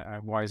it.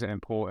 Why is it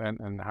important,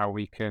 and how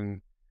we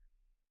can.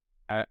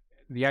 Uh,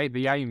 the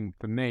aim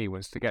for me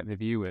was to get the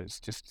viewers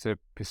just to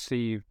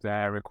perceive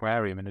their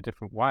aquarium in a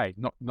different way,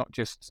 not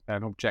just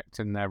an object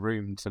in their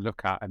room to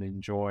look at and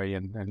enjoy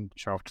and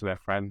show off to their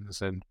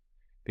friends and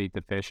feed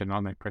the fish and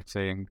aren't they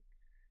pretty,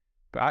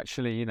 but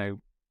actually,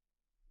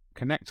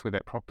 connect with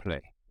it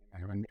properly,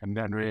 and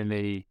then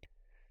really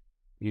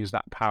use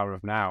that power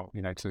of now,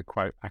 to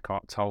quote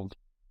Eckhart Tolle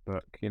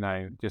book,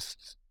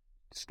 just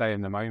stay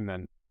in the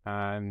moment.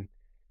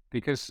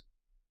 Because,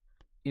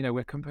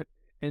 we're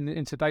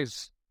in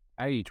today's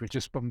age, we're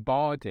just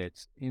bombarded,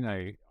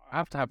 I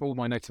have to have all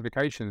my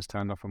notifications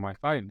turned off on my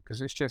phone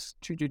because it's just,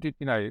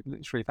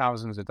 literally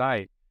thousands a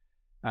day.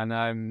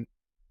 And,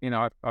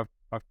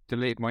 I've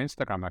deleted my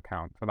Instagram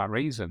account for that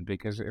reason,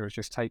 because it was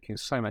just taking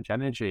so much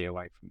energy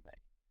away from me.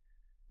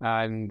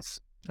 And,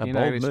 A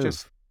bold it's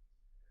just, move.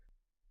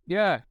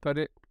 yeah, but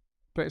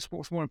it's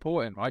what's more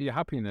important, right? Your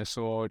happiness,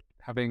 or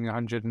having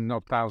 100 and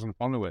odd thousand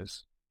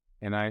followers,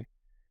 you know.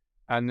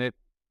 And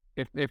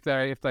if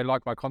they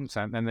like my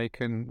content, then they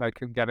can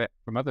get it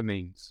from other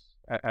means,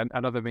 and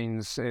other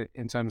means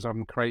in terms of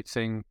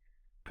putting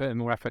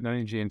more effort and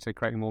energy into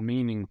creating more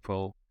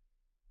meaningful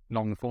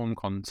long form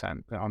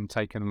content that I'm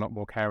taking a lot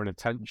more care and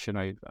attention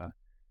over,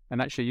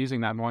 and actually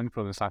using that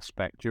mindfulness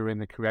aspect during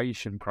the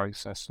creation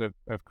process of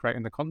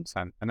creating the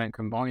content, and then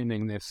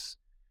combining this,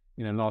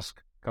 last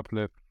couple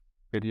of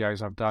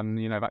videos I've done,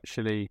 I've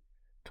actually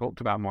talked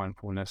about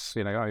mindfulness,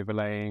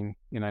 overlaying,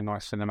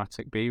 nice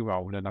cinematic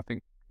B-roll, and I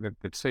think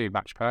the two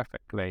match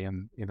perfectly.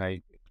 And,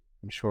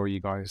 I'm sure you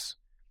guys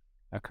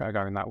are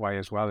going that way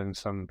as well in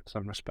some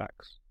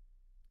respects.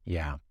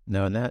 Yeah.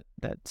 No, and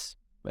that's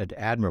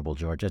admirable,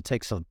 George.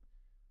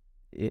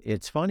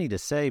 It's funny to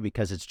say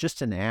because it's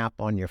just an app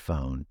on your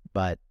phone,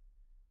 but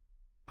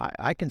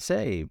I can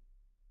say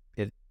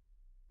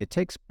it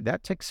takes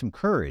some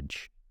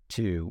courage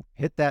to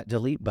hit that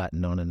delete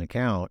button on an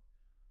account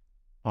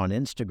on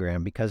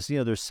Instagram, because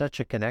there's such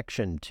a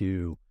connection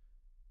to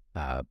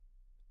uh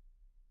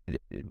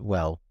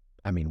well,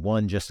 I mean,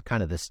 one, just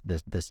kind of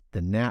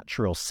the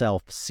natural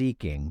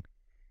self-seeking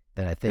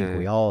that I think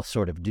we all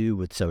sort of do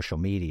with social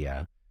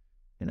media.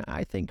 And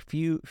I think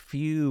few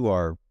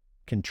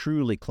can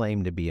truly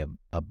claim to be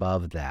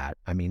above that.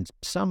 I mean,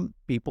 some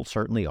people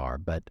certainly are,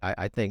 but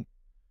I think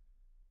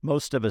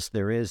most of us,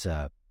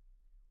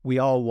 we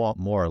all want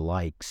more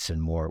likes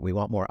and we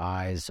want more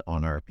eyes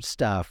on our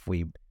stuff.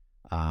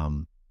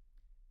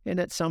 And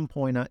at some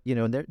point,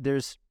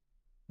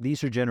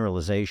 these are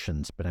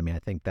generalizations, but I mean, I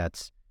think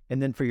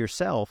and then for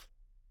yourself,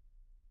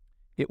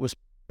 it was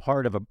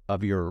part of a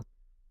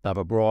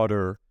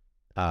broader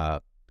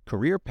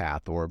career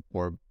path, or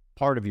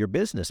part of your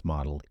business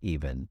model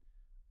even.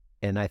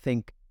 And I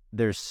think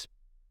there's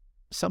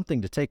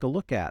something to take a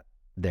look at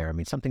there. I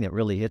mean, something that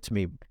really hits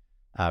me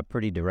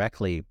pretty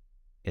directly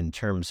in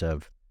terms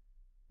of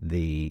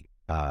the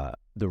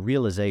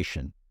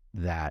realization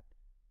that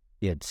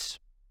it's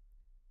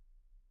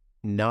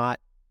not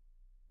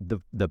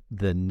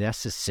the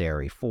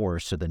necessary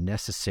force or the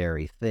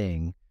necessary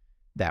thing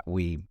that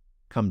we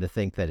come to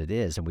think that it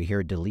is. And we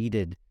hear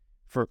deleted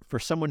for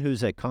someone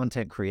who's a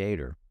content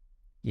creator.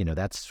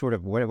 That's sort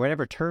of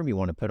whatever term you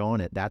want to put on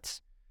it.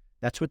 That's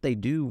what they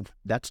do.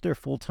 That's their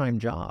full-time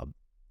job.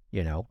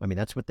 I mean,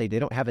 that's what they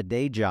don't have a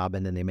day job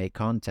and then they make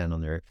content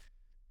on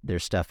their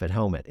stuff at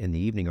home in the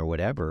evening or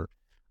whatever.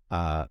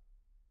 The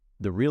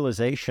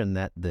realization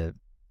that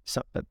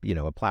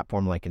a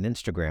platform like an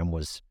Instagram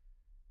was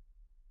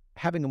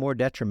having a more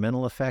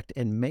detrimental effect,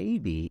 and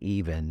maybe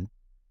even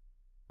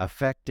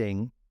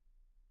affecting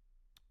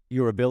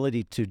your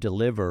ability to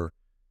deliver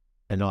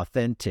an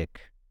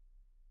authentic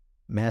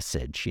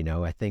message.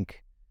 I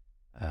think,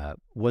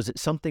 was it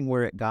something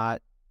where it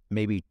got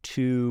maybe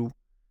there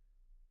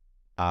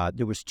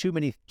was too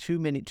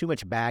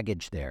much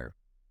baggage there?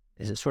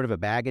 Is it sort of a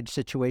baggage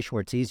situation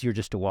where it's easier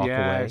just to walk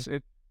Yeah, away?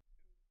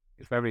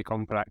 it's very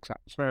complex.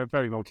 It's very,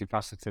 very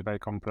multifaceted, very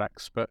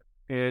complex. But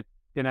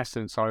in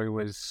essence, it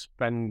was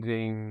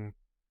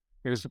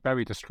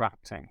very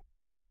distracting.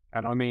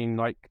 And I mean,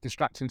 like,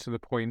 distracting to the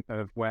point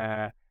of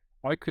where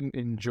I couldn't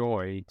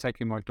enjoy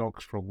taking my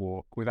dogs for a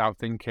walk without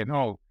thinking,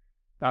 oh,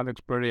 that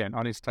looks brilliant.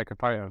 I need to take a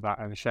photo of that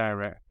and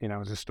share it,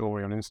 as a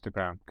story on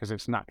Instagram, because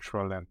it's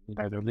natural and,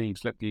 the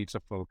leaves look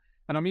beautiful.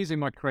 And I'm using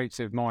my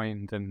creative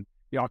mind, and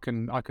I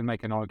can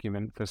make an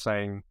argument for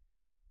saying,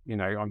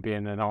 I'm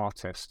being an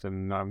artist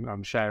and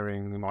I'm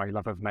sharing my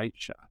love of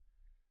nature,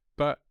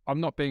 but I'm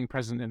not being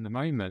present in the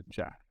moment,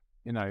 Jeff.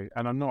 and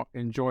I'm not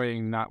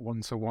enjoying that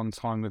one-to-one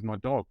time with my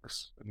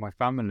dogs and my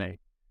family.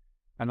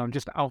 And I'm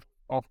just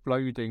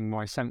offloading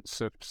my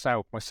sense of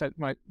self, my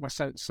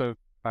sense of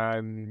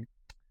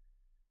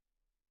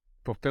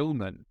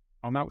fulfillment.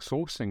 I'm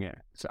outsourcing it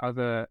to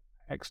other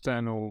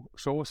external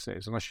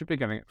sources, and I should be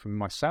getting it from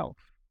myself,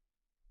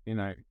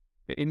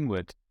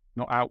 inward,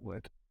 not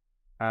outward.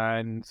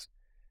 And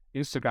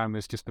Instagram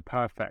is just the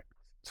perfect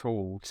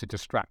tool to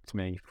distract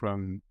me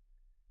from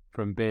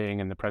being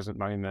in the present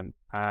moment.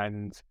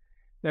 And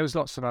there was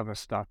lots of other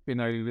stuff,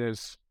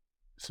 there's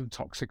some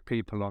toxic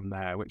people on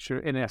there, which are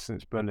in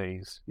essence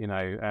bullies,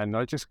 and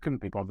I just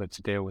couldn't be bothered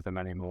to deal with them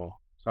anymore.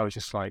 So I was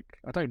just like,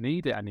 I don't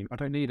need it anymore. I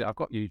don't need it. I've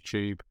got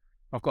YouTube.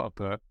 I've got a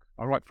book.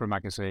 I write for a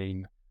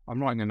magazine.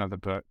 I'm writing another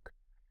book.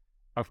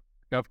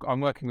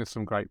 I'm working with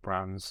some great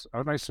brands.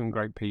 I've met some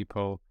great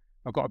people.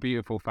 I've got a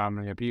beautiful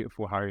family, a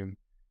beautiful home.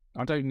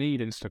 I don't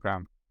need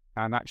Instagram.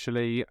 And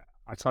actually,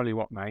 I tell you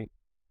what, mate,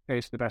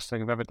 it's the best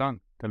thing I've ever done,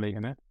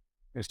 deleting it.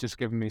 It's just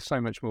given me so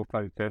much more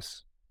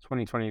focus.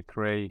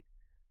 2023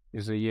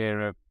 is a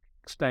year of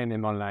staying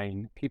in my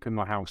lane, keeping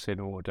my house in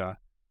order,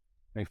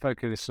 and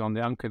focus on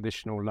the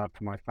unconditional love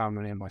for my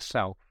family and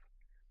myself.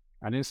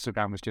 And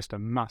Instagram was just a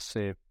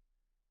massive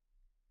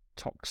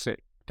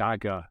toxic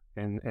dagger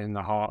in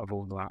the heart of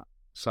all that.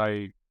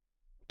 So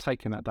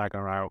taking that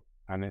dagger out,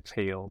 and it's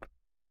healed.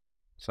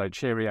 So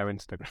cheerio,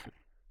 Instagram.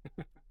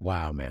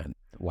 Wow, man.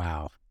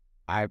 Wow.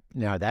 I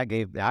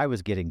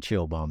was getting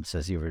chill bumps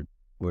as you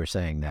were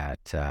saying that.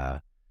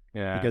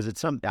 Yeah. Because it's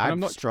something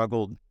I've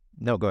struggled.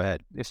 No, go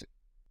ahead. It's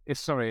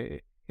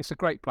a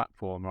great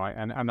platform, right?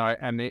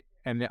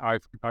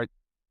 I've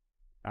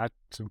had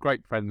some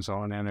great friends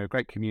on, and a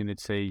great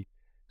community,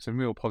 some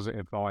real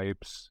positive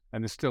vibes,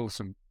 and there's still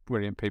some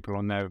brilliant people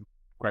on there,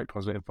 great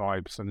positive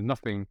vibes, and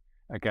nothing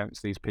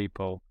against these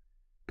people,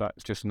 but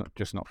it's just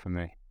not for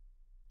me.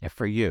 Yeah,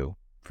 for you,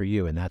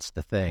 and that's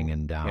the thing.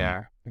 And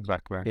yeah,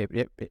 exactly.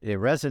 It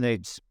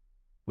resonates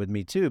with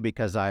me too,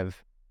 because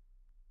I've,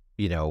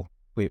 we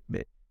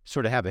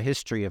sort of have a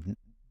history of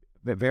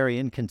very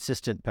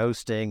inconsistent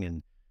posting,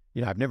 and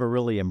I've never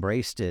really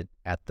embraced it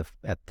at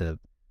the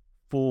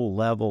full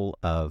level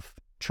of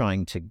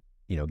trying to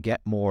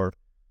get more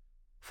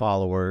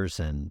followers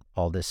and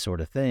all this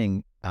sort of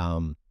thing.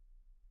 But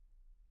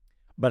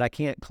I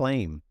can't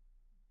claim,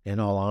 in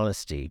all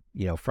honesty,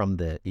 from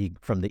the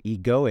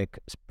egoic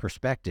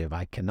perspective,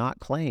 I cannot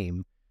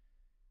claim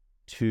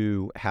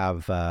to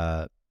have,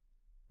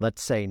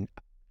 let's say,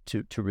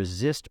 to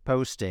resist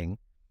posting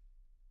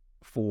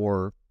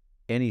for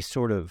any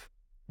sort of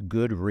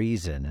good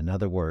reason. In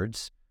other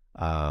words,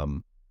 I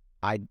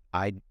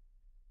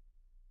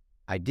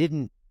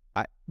didn't,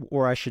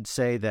 or I should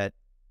say that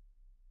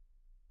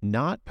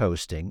not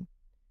posting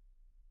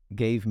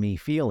gave me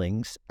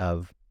feelings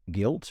of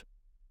guilt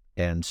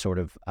and sort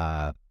of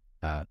a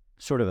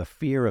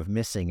fear of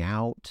missing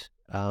out.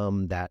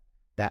 That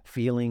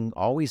feeling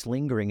always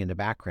lingering in the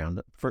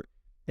background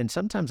and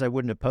sometimes I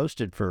wouldn't have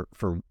posted for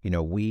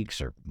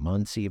weeks or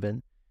months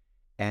even.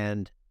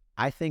 And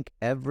I think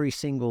every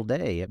single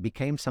day it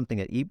became something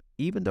that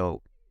even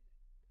though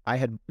I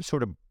had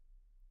sort of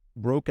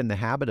broken the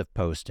habit of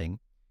posting,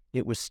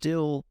 it was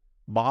still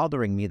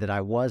bothering me that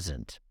I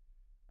wasn't.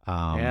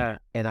 And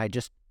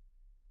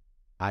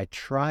I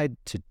tried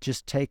to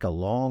just take a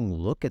long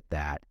look at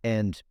that.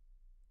 And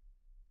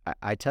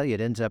I tell you,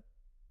 it ends up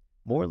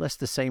more or less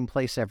the same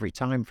place every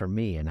time for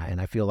me. And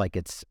I feel like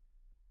it's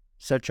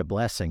such a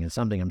blessing and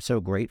something I'm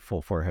so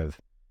grateful for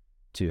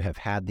to have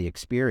had the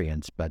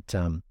experience. But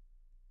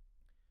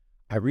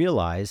I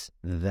realize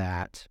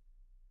that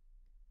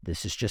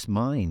this is just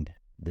mind.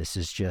 This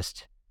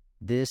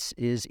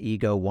is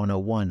ego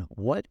 101.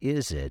 What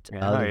is it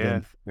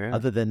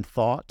other than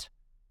thought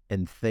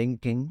and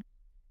thinking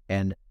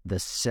and the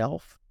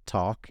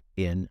self-talk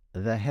in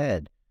the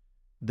head?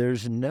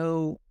 There's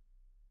no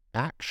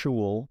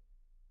actual...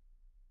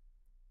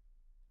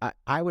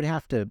 I would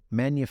have to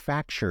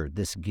manufacture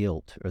this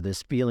guilt or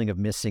this feeling of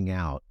missing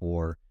out,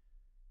 or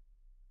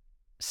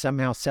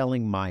somehow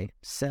selling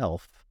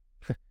myself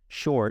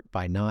short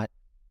by not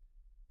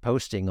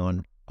posting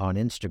on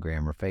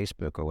Instagram or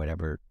Facebook or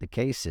whatever the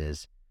case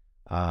is.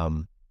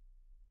 And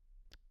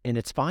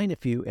it's fine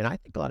and I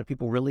think a lot of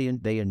people really,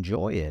 they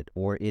enjoy it,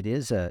 or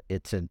it's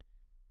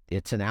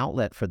an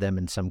outlet for them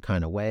in some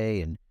kind of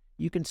way. And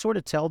you can sort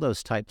of tell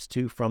those types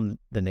too from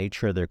the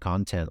nature of their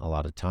content a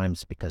lot of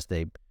times, because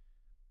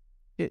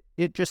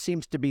it just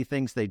seems to be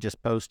things they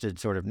just posted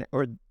sort of,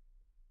 or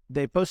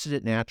they posted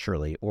it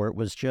naturally, or it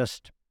was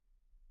just,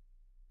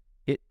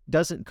 it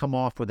doesn't come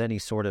off with any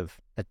sort of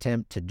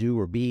attempt to do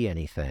or be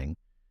anything.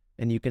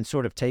 And you can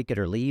sort of take it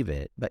or leave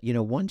it. But,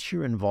 once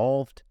you're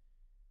involved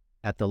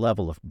at the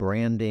level of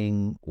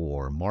branding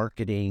or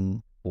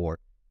marketing, or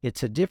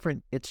it's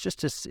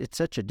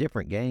such a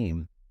different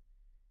game.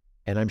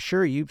 And I'm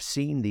sure you've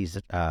seen these,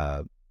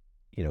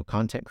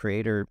 content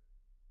creator,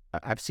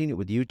 I've seen it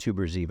with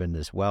YouTubers even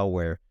as well,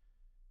 where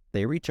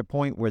they reach a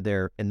point where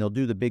they'll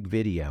do the big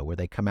video where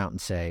they come out and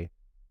say,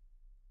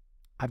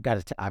 I've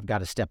got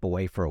to step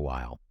away for a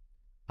while.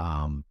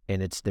 And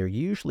they're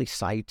usually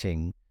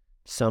citing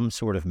some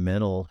sort of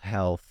mental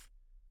health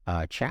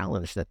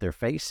challenge that they're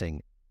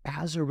facing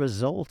as a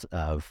result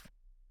of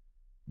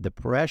the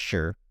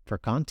pressure for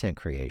content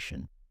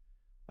creation.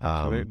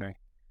 Absolutely.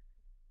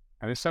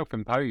 And it's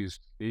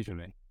self-imposed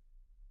usually.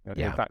 In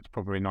Yeah, fact,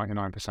 probably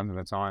 99% of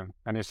the time.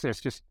 And it's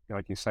just,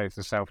 like you say, it's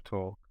the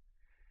self-talk.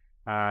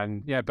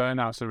 And yeah,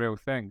 burnout's a real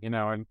thing.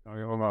 I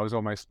was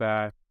almost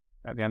there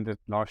at the end of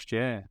last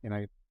year.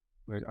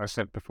 I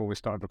said before we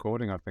started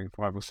recording, I think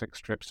 5 or 6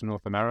 trips to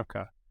North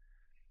America.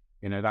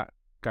 That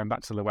going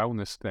back to the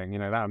wellness thing,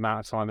 that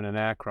amount of time in an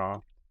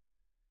aircraft,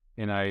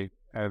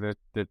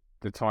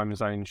 the time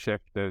zone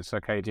shift, the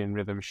circadian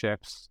rhythm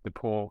shifts,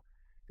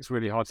 it's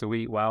really hard to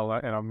eat well.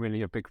 And I'm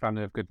really a big fan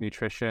of good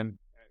nutrition.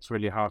 It's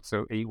really hard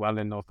to eat well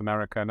in North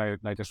America.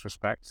 No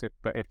disrespect.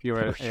 But if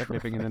you're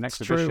living in an it's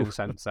true. exhibition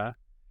center,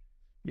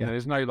 Yeah,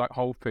 there's no like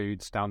Whole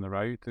Foods down the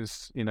road.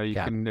 There's, yeah.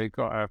 you've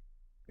got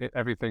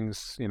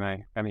everything's,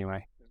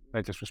 anyway,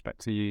 no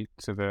disrespect to you,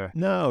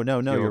 No,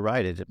 no, no. to You're your,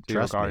 right. to your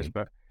Trust guys, me.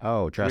 but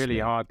Oh, it's trust really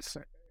me. hard.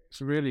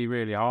 It's really,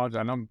 really hard.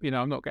 And I'm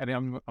not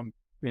getting, I'm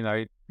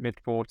mid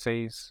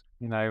 40s,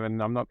 and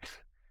I'm not,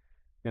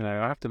 I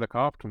have to look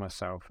after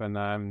myself.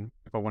 And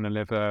if I want to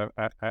live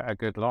a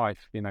good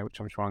life, which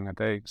I'm trying to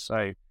do.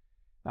 So,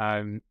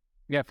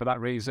 yeah, for that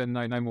reason,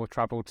 no more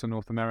travel to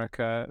North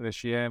America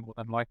this year, more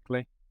than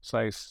likely. So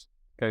it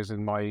goes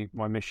in my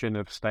mission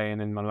of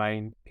staying in my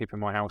lane, keeping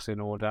my house in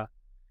order,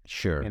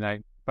 Sure.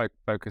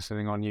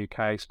 focusing on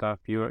UK stuff,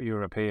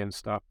 European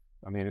stuff.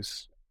 I mean,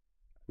 it's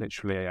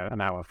literally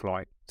an hour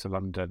flight to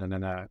London and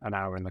then an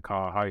hour in the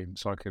car home.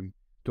 So I can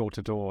door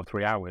to door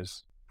 3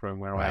 hours from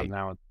where I am Right.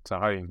 now to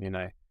home,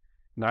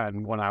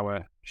 and 1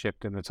 hour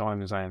shift in the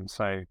time zone.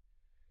 So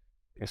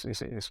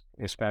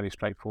it's fairly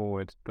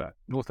straightforward. But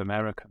North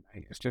America,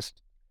 mate, it's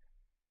just,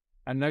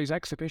 and those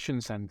exhibition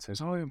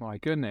centres, oh my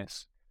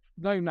goodness,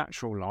 no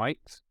natural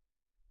light,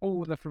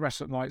 all the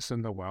fluorescent lights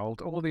in the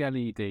world, all the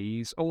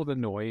LEDs, all the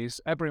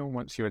noise. Everyone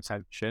wants your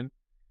attention.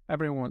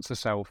 Everyone wants a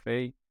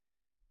selfie.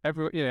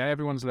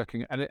 Everyone's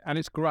looking at it, and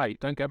it's great.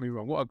 Don't get me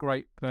wrong. What a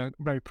great,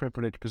 very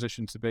privileged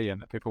position to be in.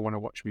 That people want to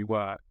watch me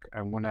work,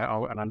 and and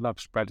I love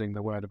spreading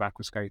the word of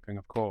aquascaping,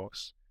 of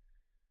course.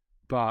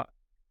 But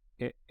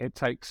it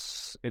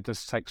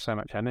does take so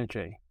much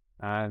energy,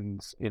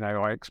 and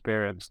I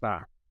experienced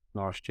that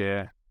last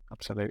year.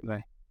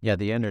 Absolutely. Yeah,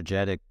 the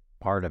energetic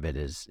part of it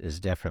is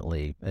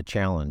definitely a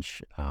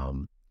challenge.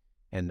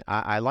 And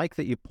I like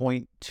that you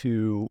point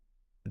to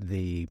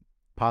the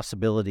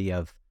possibility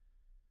of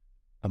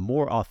a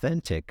more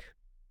authentic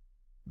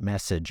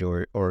message,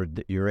 or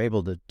that you're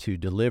able to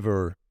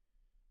deliver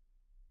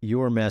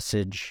your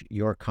message,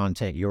 your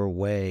content, your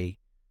way,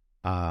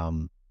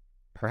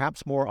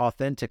 perhaps more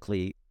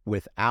authentically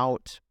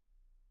without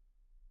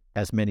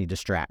as many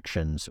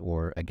distractions,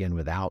 or again,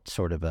 without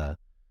sort of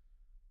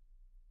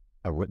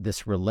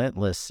this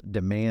relentless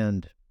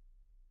demand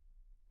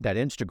that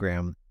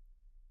Instagram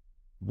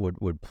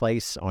would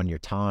place on your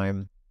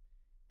time,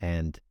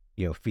 and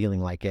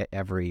feeling like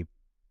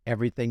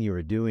everything you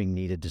were doing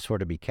needed to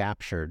sort of be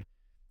captured.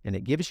 And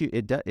it gives you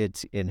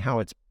it's in how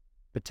it's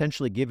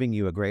potentially giving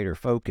you a greater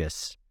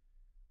focus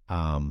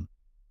on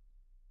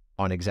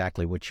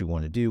exactly what you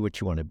want to do,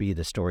 what you want to be,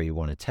 the story you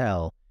want to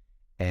tell,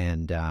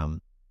 and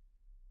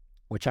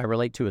which I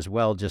relate to as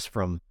well, just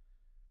from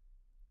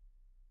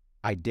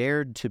I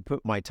dared to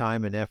put my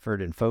time and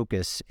effort and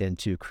focus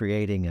into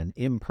creating an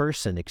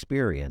in-person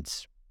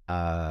experience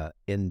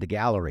in the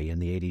gallery, in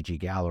the ADG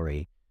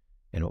gallery,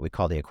 in what we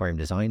call the Aquarium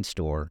Design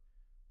Store,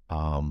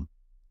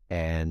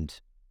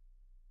 and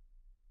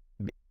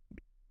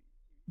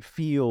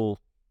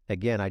feel,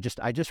 again, I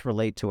just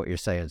relate to what you're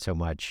saying so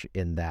much,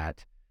 in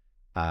that,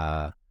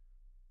 and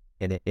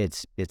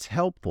it's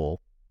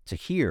helpful to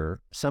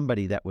hear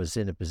somebody that was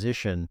in a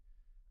position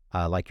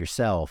like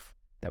yourself,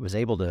 that was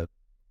able to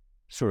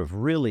sort of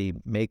really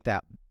make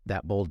that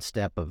bold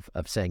step of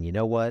saying, you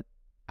know what,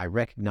 I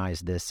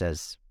recognize this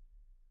as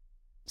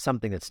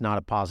something that's not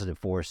a positive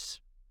force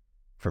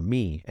for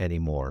me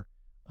anymore,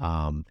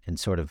 and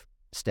sort of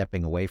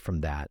stepping away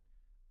from that.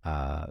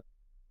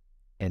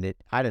 And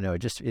I don't know,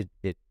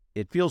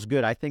 it feels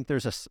good. I think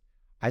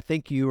I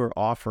think you are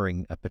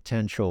offering a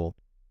potential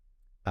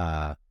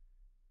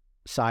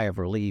sigh of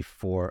relief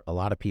for a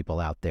lot of people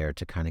out there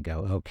to kind of go,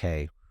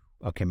 okay,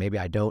 maybe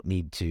I don't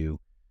need to.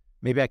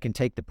 Maybe I can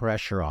take the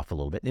pressure off a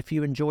little bit. And if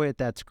you enjoy it,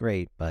 that's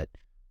great. But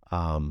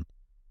that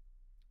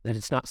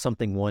it's not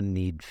something one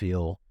need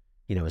feel,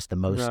 is the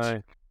most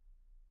No.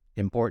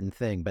 important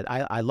thing. But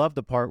I love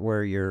the part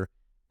where you're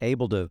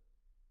able to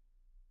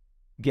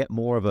get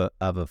more of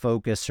a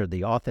focus, or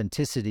the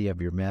authenticity of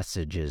your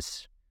message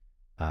is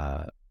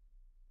you're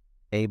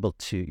able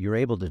to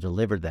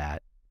deliver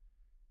that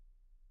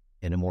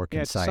in a more Yeah,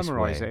 to concise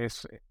summarize way.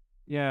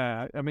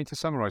 it, I mean, to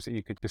summarize it,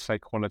 you could just say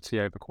quality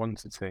over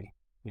quantity,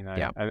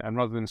 Yeah. and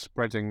rather than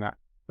spreading that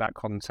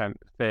content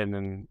thin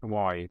and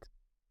wide,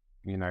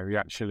 you're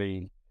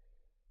actually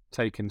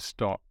taking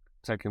stock,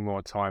 taking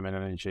more time and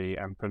energy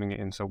and putting it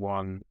into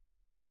one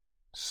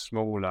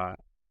smaller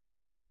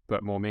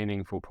but more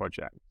meaningful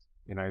project.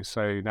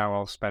 So now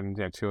I'll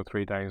spend 2 or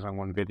 3 days on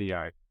one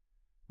video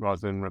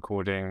rather than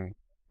recording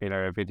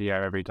a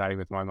video every day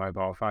with my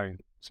mobile phone.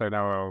 So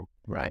now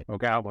Right. I'll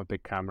get out my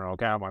big camera, I'll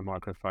get out my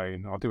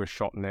microphone, I'll do a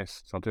shot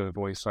list, I'll do a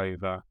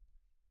voiceover,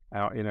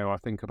 I'll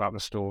think about the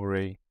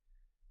story,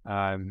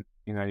 and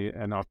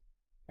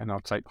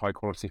I'll take high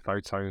quality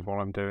photos while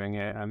I'm doing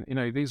it.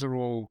 And these are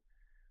all,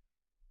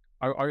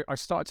 I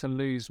start to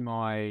lose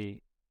my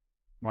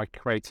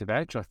creative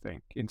edge, I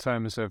think, in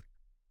terms of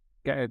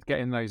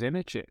getting those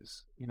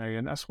images,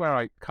 and that's where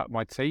I cut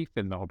my teeth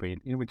in the hobby.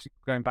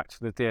 Going back to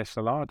the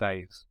DSLR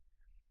days,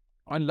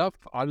 I love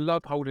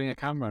holding a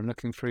camera and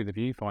looking through the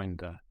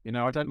viewfinder.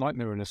 I don't like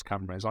mirrorless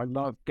cameras. I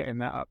love getting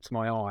that up to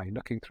my eye,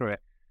 looking through it.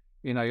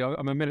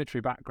 I'm a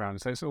military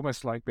background, so it's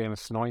almost like being a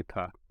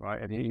sniper,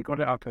 right? And you got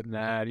it up in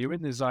there, you're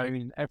in the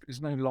zone,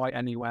 there's no light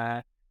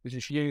anywhere, it's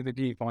just you, the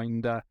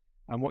viewfinder,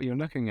 and what you're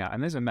looking at.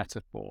 And there's a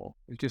metaphor.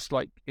 It's just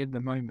like in the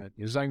moment,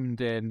 you're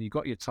zoned in, you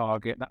got your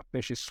target, that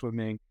fish is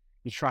swimming,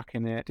 you're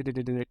tracking it,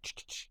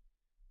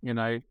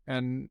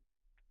 and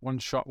one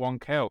shot, one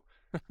kill.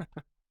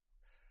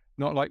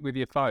 Not like with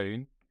your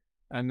phone,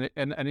 and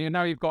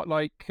you've got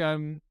like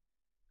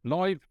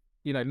live,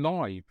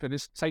 and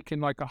it's taking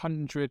like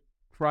 100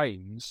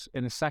 frames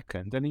in a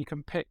second, and you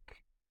can pick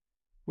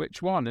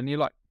which one, and you're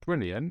like,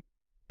 brilliant,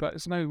 but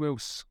there's no real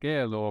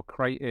skill or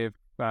creative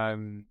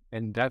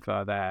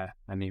endeavor there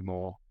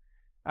anymore.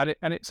 And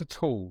it's a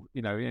tool,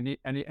 and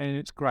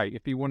it's great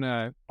if you want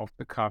to off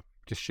the cuff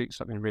just shoot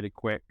something really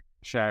quick,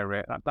 share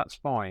it. That's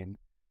fine.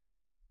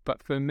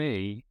 But for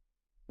me,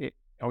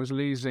 I was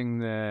losing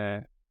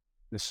the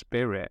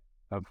spirit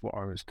of what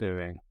I was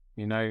doing,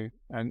 and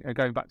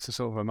going back to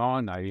sort of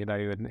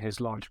Amano, and his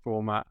large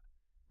format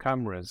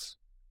cameras.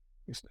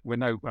 I'm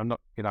not,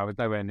 I was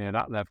nowhere near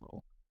that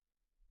level,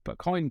 but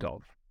kind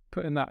of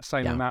putting that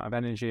same amount of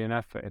energy and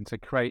effort into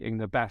creating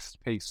the best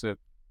piece of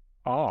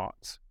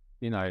art,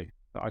 that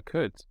I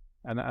could,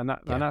 and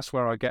that's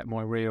where I get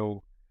my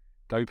real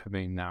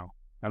dopamine now.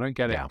 I don't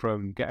get it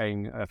from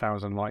getting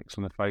 1,000 likes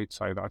on a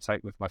photo that I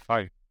take with my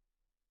phone.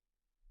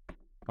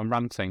 I'm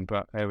ranting,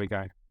 but there we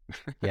go.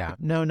 Yeah,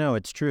 no,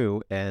 it's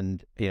true.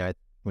 And,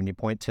 when you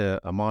point to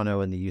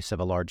Amano and the use of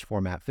a large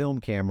format film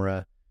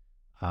camera,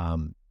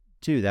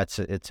 too,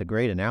 it's a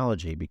great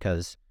analogy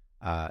because,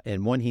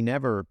 and one, he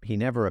never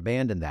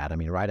abandoned that. I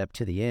mean, right up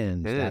to the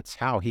end, that's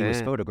how he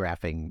was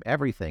photographing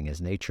everything, his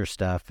nature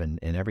stuff and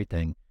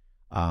everything.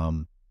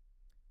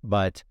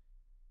 But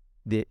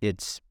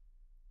it's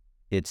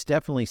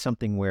definitely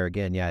something where,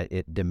 again,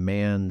 it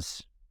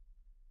demands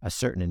a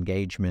certain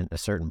engagement, a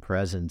certain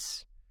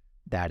presence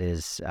that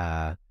is,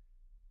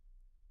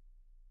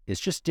 it's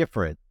just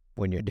different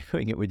when you're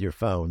doing it with your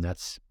phone.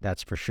 That's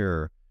for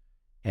sure.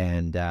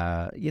 And,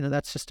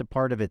 that's just a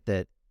part of it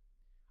that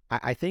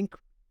I think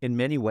in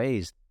many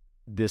ways,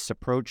 this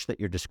approach that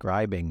you're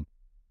describing,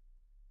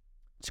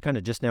 it's kind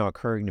of just now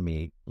occurring to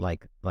me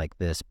like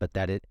this, but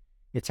that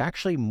it's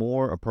actually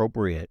more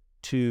appropriate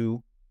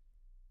to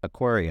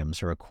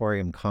aquariums or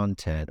aquarium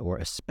content, or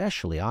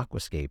especially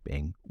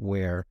aquascaping,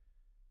 where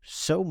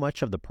so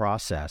much of the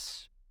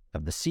process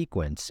of the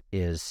sequence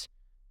is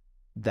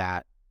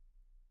that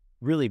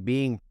really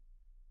being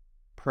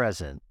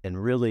present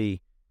and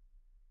really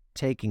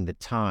taking the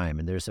time.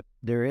 And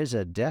there is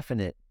a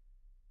definite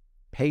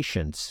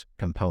patience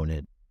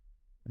component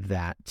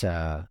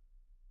that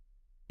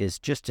is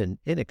just an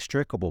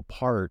inextricable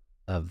part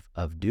of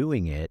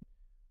doing it.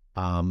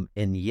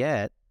 And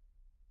yet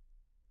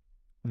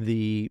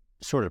the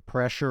sort of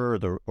pressure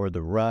or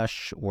the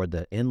rush or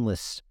the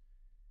endless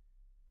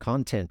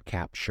content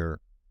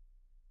capture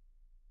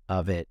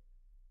of it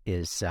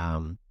is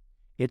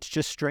it's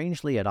just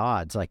strangely at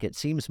odds. Like, it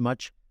seems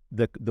much,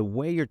 the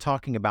way you're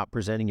talking about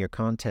presenting your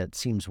content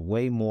seems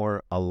way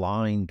more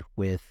aligned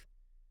with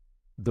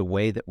the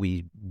way that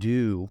we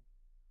do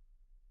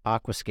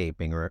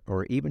aquascaping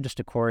or even just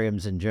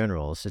aquariums in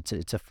general. So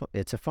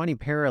it's a funny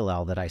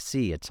parallel that I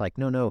see. It's like,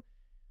 no,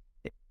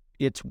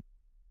 it's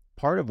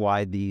part of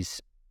why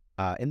these,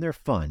 and they're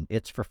fun.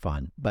 It's for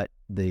fun, but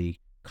the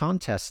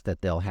contests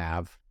that they'll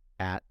have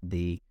at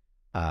the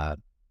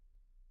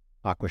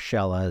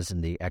Aquashellas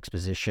and the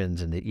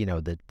expositions and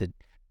the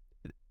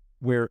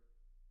where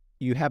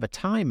you have a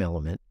time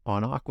element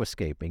on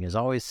aquascaping has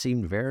always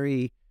seemed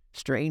very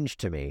strange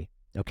to me.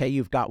 Okay,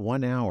 you've got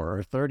 1 hour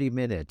or 30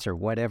 minutes or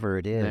whatever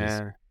it is.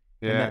 Yeah.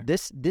 And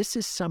that this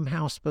is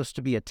somehow supposed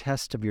to be a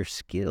test of your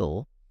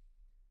skill.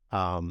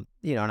 And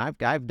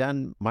I've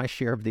done my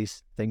share of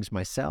these things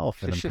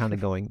myself, and I'm kind of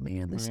going,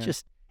 man,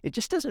 it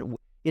just doesn't.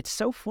 It's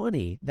so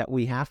funny that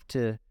we have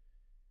to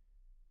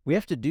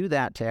do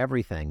that to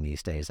everything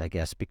these days, I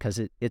guess,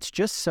 because it's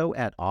just so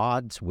at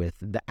odds with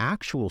the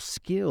actual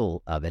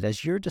skill of it,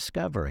 as you're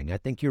discovering. I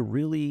think you're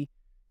really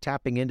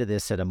tapping into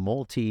this in a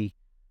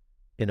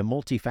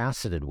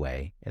multifaceted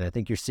way, and I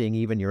think you're seeing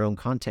even your own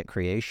content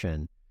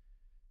creation.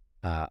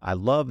 I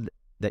love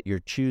that you're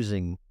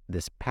choosing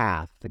this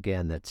path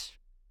again. It's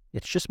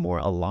just more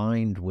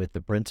aligned with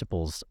the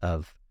principles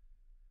of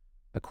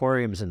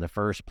aquariums in the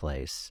first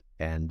place,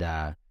 and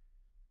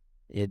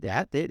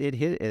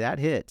That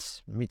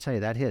hits. Let me tell you,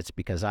 that hits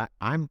because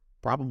I'm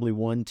probably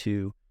one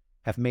to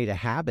have made a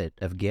habit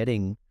of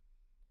getting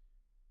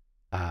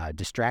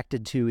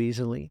distracted too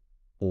easily,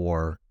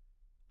 or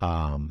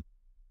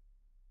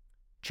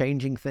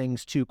changing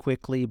things too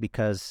quickly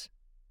because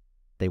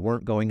they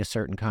weren't going a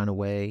certain kind of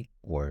way,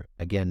 or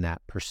again,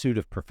 that pursuit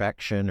of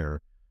perfection,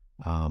 or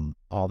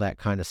all that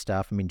kind of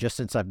stuff. I mean, just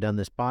since I've done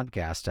this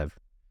podcast, I've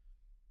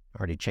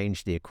already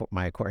changed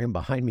my aquarium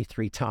behind me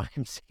 3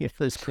 times.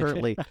 There's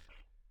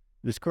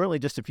currently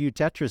just a few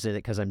tetras in it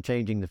because I'm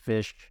changing the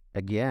fish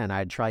again.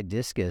 I'd tried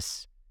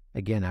discus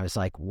again. I was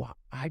like,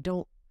 I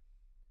don't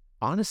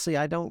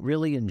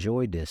really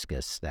enjoy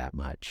discus that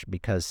much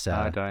because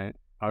I don't.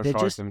 I've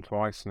tried them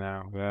twice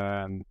now,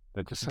 and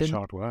they're just such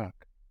hard work.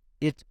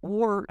 Is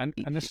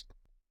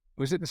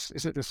it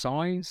the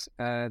size,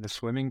 the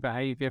swimming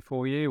behavior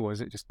for you, or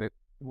is it just the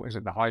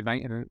high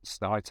maintenance,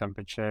 the high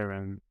temperature,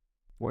 and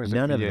what is it?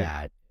 None of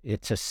that.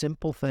 It's a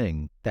simple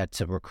thing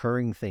that's a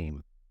recurring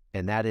theme,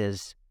 and that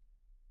is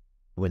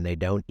when they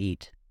don't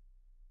eat.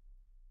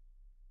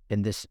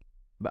 And this,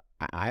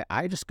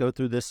 I just go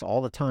through this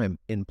all the time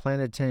in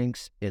planted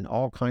tanks, in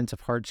all kinds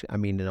of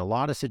in a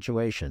lot of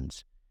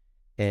situations,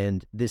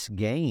 and this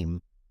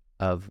game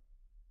of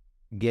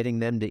getting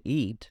them to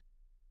eat.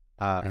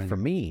 For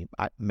me,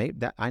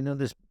 I know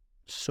there's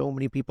so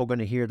many people going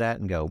to hear that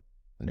and go,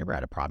 I never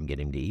had a problem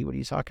getting to eat. What are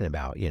you talking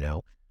about?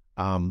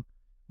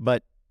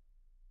 But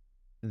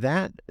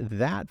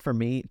that for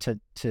me to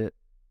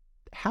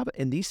have,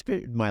 and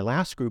my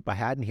last group I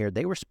had in here,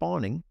 they were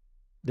spawning.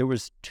 There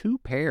was 2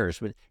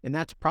 pairs, and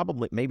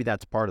maybe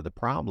that's part of the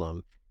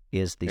problem,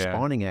 is the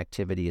spawning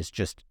activity is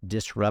just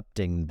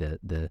disrupting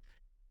the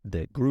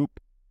group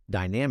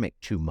dynamic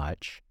too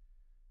much.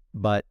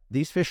 But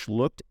these fish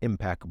looked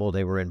impeccable.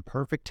 They were in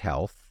perfect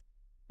health.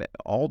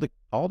 All the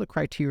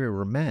criteria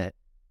were met,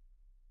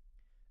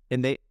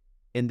 and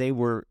they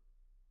were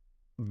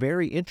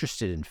very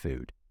interested in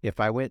food.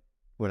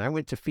 When I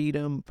went to feed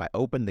them, if I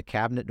opened the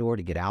cabinet door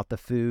to get out the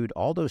food,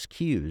 all those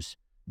cues,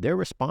 they're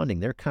responding.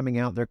 They're coming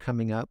out. They're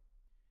coming up.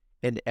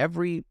 And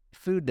every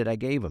food that I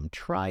gave them,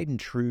 tried and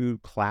true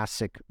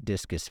classic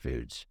discus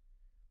foods,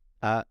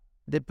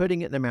 they're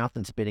putting it in their mouth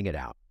and spitting it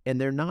out. And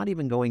they're not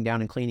even going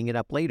down and cleaning it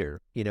up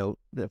later.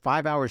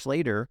 5 hours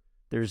later,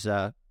 there's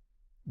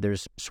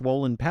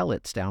swollen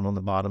pellets down on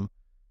the bottom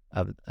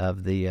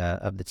of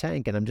the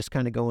tank, and I'm just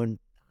kind of going,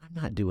 I'm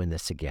not doing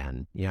this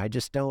again. I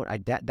just don't.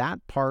 That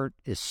part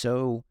is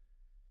so.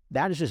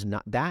 That is just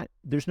not that.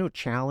 There's no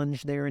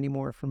challenge there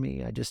anymore for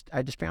me. I just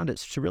found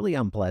it's really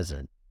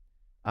unpleasant.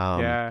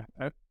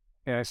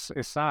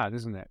 It's sad,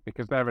 isn't it?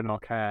 Because they're in our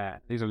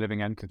care. These are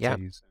living entities. Yeah.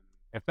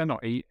 If they're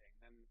not eating,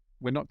 then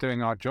we're not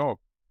doing our job.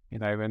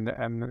 And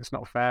it's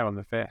not fair on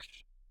the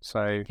fish.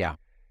 So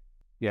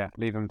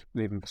leave them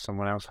for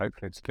someone else,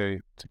 hopefully, to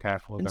care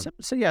for them.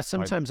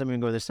 Sometimes I'm going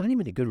to go, there's not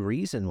even a good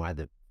reason why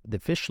the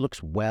fish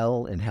looks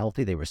well and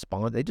healthy. They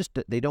respond.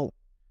 They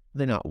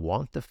not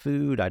want the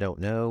food. I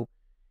don't know.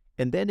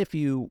 And then if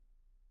you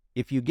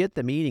get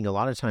them eating, a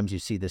lot of times you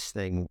see this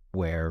thing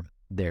where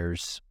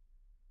there's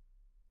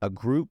a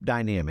group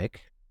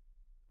dynamic.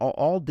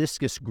 All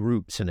discus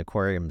groups in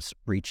aquariums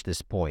reach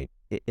this point.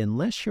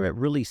 Unless you're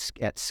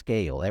at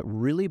scale, at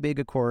really big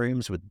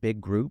aquariums with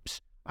big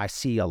groups, I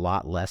see a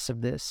lot less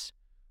of this.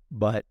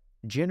 But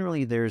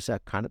generally, there's a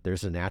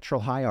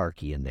natural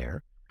hierarchy in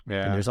there,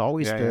 and there's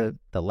always the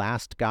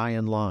last guy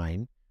in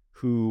line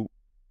who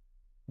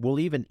will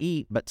even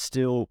eat but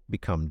still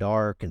become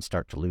dark and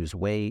start to lose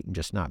weight and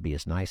just not be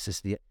as nice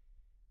as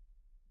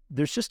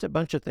There's just a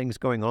bunch of things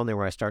going on there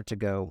where I start to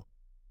go,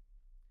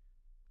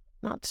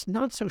 not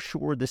so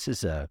sure this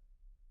is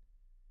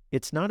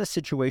it's not a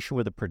situation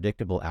with a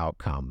predictable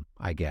outcome,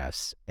 I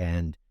guess.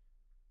 And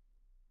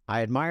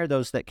I admire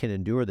those that can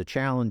endure the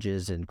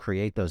challenges and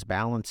create those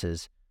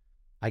balances.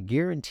 I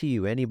guarantee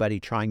you anybody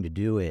trying to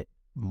do it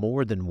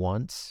more than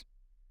once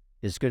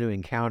is going to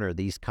encounter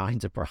these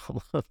kinds of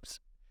problems.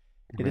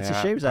 And it's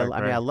a shame.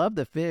 I love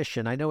the fish,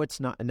 and I know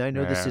it's not, and I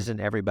know this isn't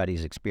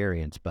everybody's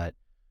experience, but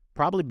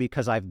probably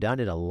because I've done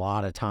it a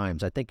lot of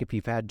times. I think if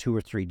you've had 2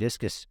 or 3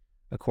 discus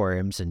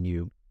aquariums and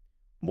you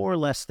more or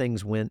less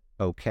things went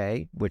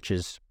okay, which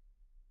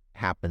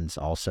happens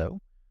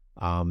also.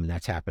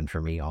 That's happened for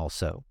me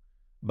also.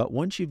 But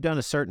once you've done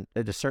a certain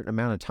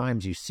amount of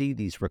times, you see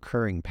these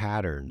recurring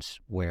patterns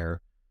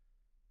where,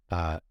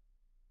 and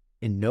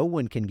no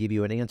one can give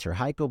you an answer.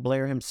 Heiko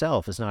Blair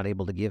himself is not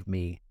able to give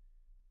me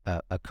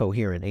a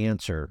coherent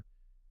answer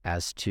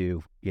as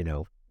to,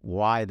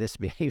 why this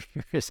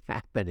behavior is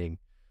happening.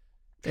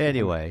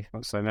 Anyway.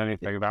 Not saying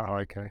anything about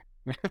Heiko.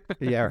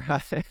 Yeah,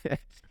 right.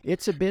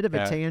 It's a bit of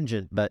a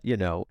tangent, but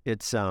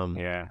it's So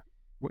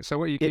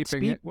what are you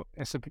keeping?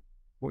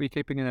 What are you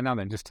keeping in there now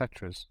then? Just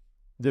tetras?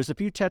 There's a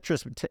few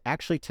tetras.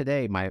 Actually,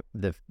 today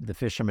the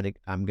fish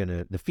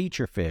the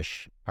feature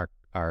fish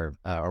are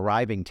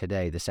arriving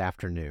today this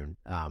afternoon.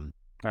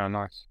 Oh,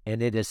 nice.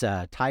 And it is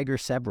tiger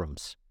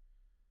sebrums.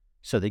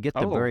 So they get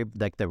the very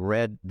the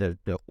red the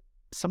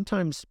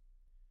sometimes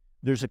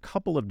there's a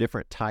couple of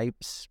different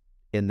types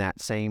in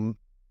that same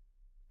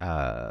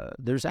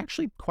there's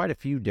actually quite a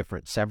few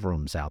different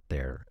Severums out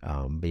there,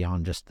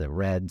 beyond just the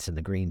reds and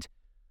the greens.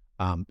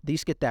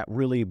 These get that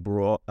really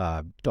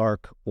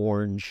dark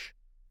orange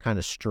kind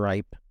of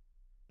stripe,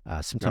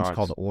 sometimes Nice.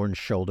 called orange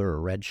shoulder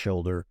or red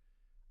shoulder.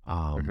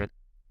 Mhm.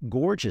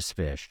 Gorgeous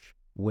fish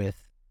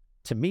with,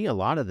 to me, a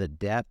lot of the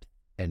depth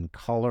and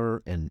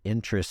color and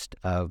interest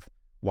of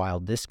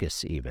wild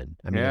discus even.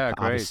 I mean, Yeah,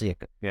 agreed. obviously a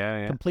Yeah,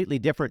 yeah, completely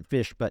different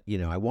fish, but,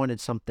 I wanted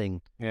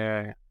something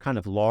yeah. kind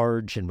of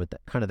large and with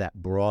kind of that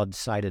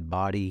broad-sided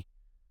body,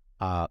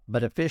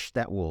 but a fish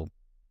that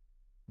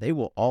they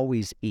will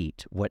always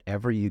eat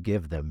whatever you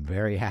give them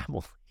very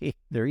happily.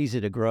 They're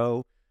easy to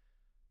grow,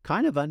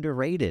 kind of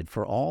underrated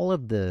for all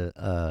of the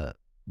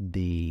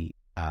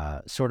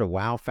sort of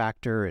wow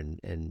factor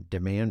and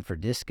demand for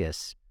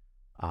discus.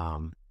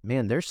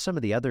 Man, there's some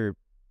of the other,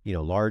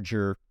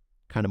 larger,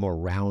 kind of more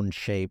round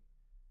shaped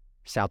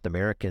South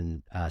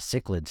American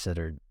cichlids that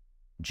are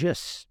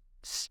just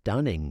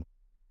stunning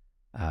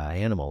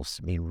animals.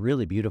 I mean,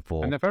 really And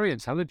beautiful. they're very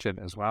intelligent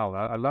as well.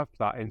 I love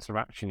that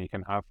interaction you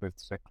can have with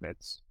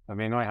cichlids. I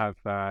mean, I have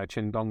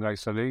Chindongo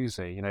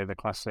salusi, the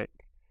classic,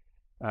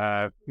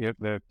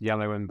 the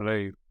yellow and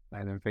blue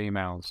male and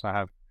females. I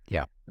have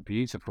Yeah, a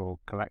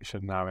beautiful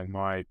collection now in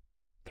my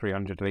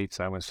 300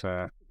 litre, was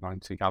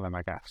 90 gallon,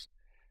 I guess.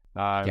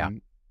 yeah.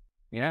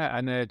 Yeah,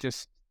 and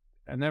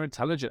they're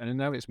intelligent, and they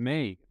know it's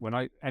me.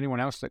 Anyone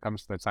else that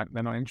comes to the tank,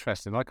 they're not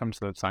interested. I come to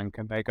the tank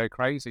and they go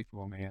crazy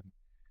for me,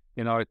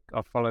 and I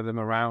follow them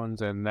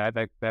around, and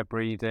they're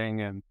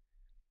breeding, and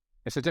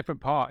it's a different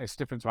part. It's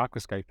different to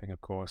aquascaping,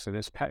 of course. And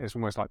it's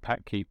almost like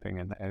pet keeping,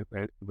 and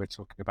we're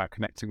talking about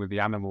connecting with the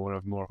animal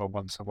of more of a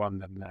one-to-one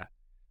than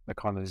the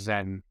kind of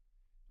Zen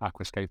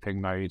aquascaping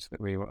modes that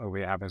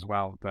we have as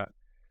well. But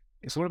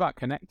it's all about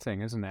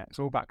connecting, isn't it? It's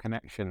all about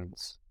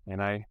connections,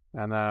 and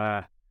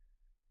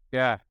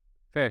yeah,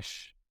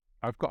 fish.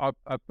 I've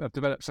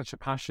developed such a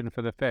passion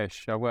for the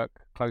fish. I work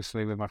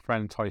closely with my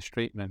friend Ty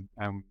Streetman,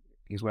 and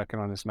he's working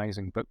on this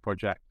amazing book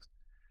project.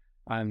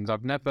 And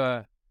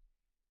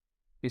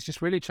it's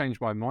just really changed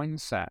my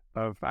mindset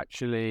of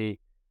actually,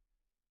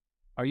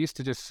 I used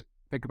to just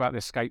think about the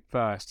escape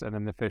first and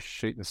then the fish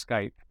shoot the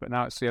escape. But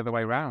now it's the other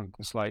way around.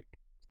 It's like,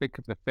 think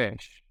of the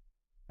fish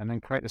and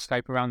then create the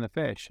escape around the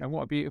fish. And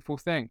what a beautiful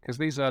thing, because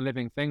these are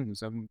living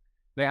things and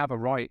they have a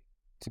right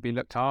to be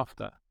looked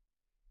after.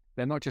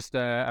 They're not just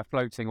a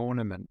floating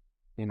ornament,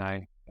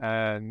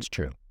 and It's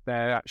true.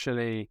 they're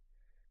actually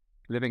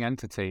living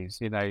entities,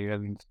 and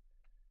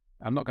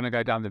I'm not going to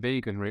go down the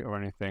vegan route or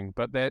anything,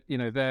 but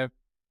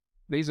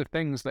these are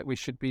things that we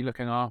should be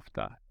looking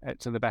after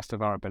to the best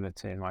of our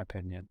ability, in my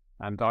opinion.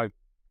 And I'm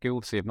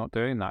guilty of not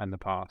doing that in the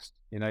past,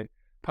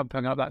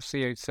 pumping up that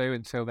CO2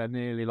 until they're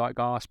nearly like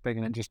gasping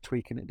and then just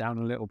tweaking it down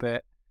a little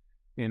bit,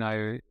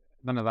 none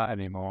of that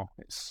anymore.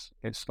 It's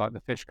like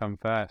the fish come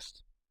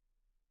first.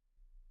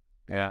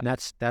 Yeah. And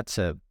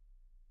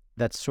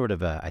that's sort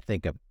of I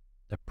think a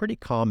pretty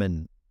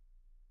common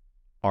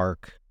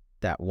arc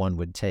that one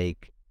would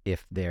take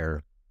if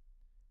their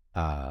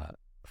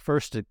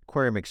first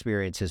aquarium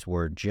experiences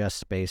were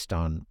just based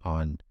on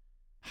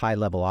high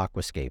level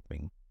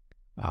aquascaping,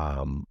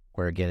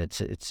 where again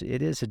it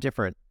is a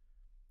different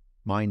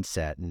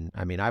mindset. And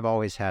I mean, I've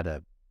always had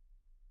a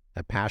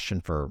passion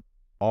for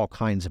all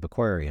kinds of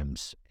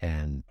aquariums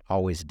and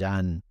always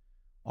done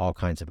all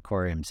kinds of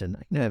aquariums, and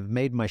I've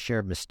made my share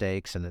of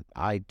mistakes, and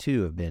I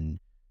too have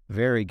been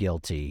very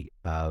guilty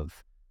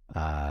of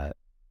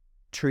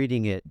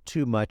treating it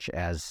too much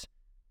as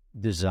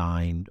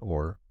design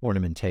or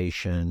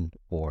ornamentation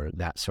or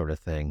that sort of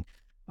thing.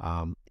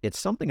 It's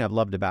something I've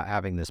loved about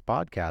having this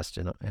podcast,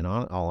 and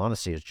all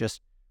honesty, is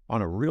just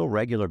on a real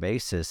regular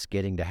basis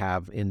getting to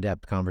have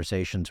in-depth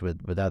conversations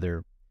with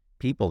other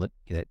people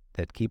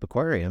that keep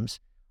aquariums.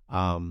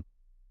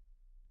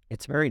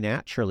 It's very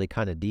naturally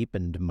kind of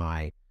deepened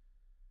my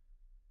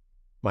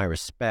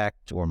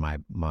respect or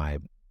my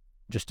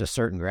just a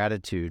certain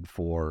gratitude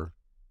for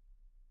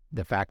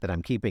the fact that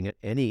I'm keeping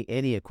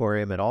any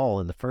aquarium at all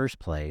in the first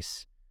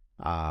place.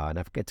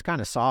 And it's kind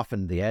of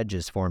softened the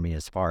edges for me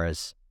as far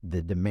as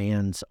the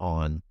demands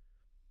on,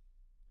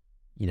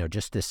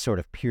 just this sort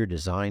of pure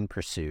design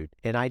pursuit.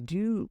 And I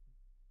do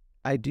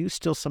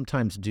still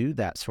sometimes do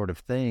that sort of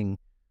thing,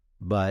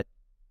 but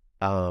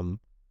I'm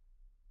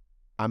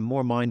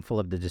more mindful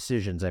of the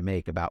decisions I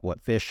make about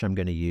what fish I'm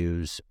going to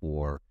use,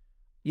 or,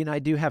 I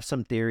do have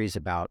some theories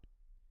about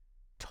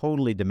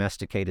totally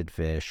domesticated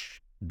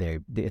fish.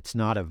 It's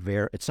not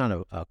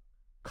a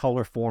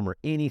color form or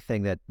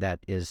anything that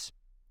is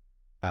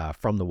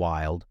from the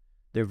wild.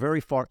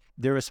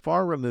 They're as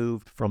far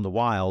removed from the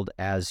wild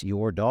as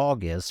your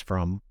dog is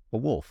from a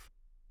wolf.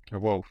 A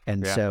wolf.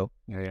 And Yeah. so,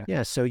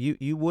 Yeah. so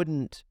you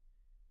wouldn't,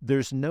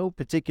 there's no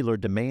particular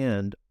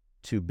demand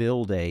to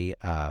build a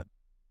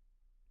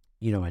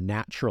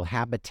natural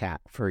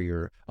habitat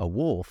for a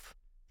wolf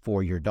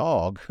for your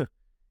dog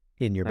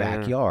in your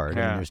backyard.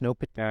 I mean,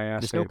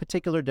 there's no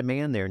particular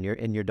demand there,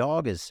 and your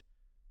dog is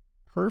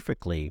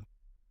perfectly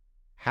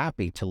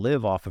happy to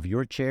live off of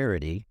your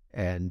charity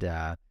and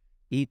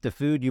eat the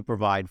food you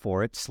provide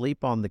for it,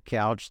 sleep on the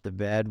couch, the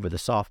bed, with the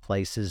soft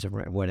places or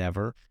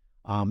whatever,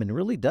 and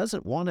really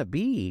doesn't want to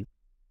be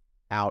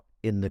out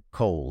in the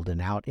cold and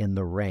out in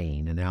the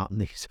rain and out in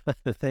these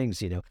other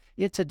things.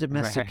 It's a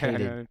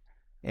domesticated Right.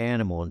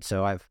 animal, and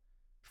so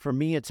for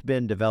me, it's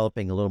been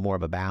developing a little more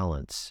of a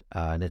balance,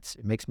 and it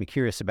makes me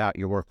curious about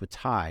your work with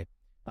Ty,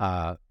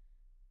 uh,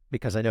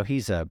 because I know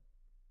he's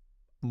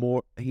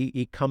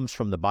he comes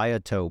from the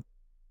biotope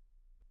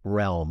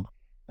realm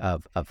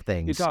of It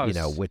things,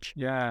 does. which,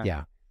 Yeah,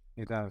 yeah,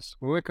 it does.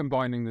 Well, we're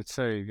combining the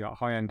two. You got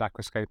high-end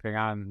aquascaping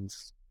and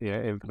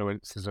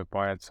influences of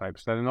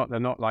biotopes. They're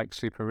not like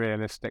super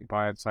realistic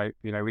biotope.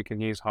 We can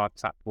use hard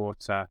tap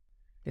water.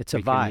 it's a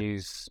We can vibe.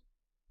 use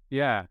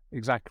yeah,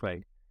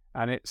 exactly.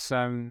 And it's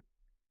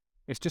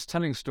just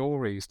telling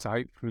stories to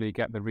hopefully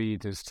get the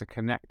readers to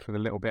connect with a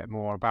little bit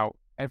more about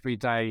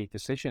everyday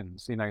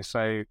decisions.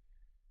 So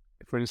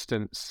for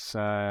instance,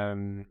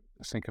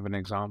 let's think of an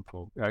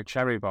example.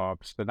 Cherry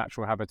barbs, the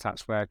natural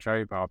habitats where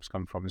cherry barbs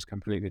come from is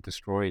completely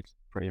destroyed,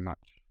 pretty much.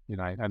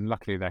 And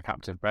luckily they're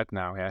captive bred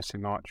now here,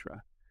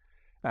 Sumatra.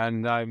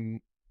 And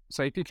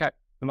so if you kept,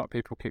 a lot of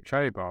people keep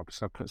cherry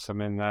barbs. I put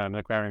some in an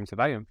aquarium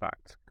today, in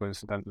fact,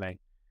 coincidentally.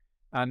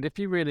 And if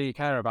you really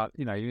care about,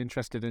 you're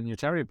interested in your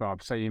cherry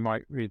barbs, so you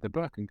might read the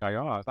book and go,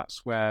 oh,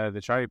 that's where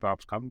the cherry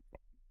barbs come from.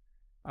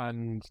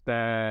 And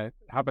their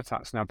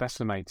habitat's now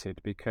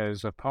decimated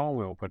because of palm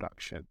oil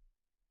production.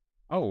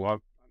 Oh,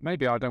 well,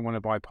 maybe I don't want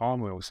to buy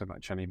palm oil so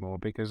much anymore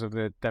because of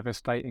the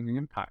devastating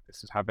impact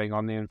this is having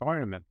on the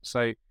environment.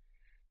 So,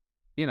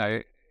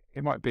 it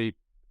might be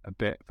a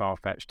bit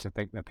far-fetched to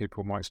think that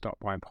people might stop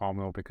buying palm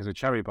oil because of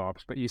cherry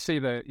barbs, but you see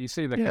the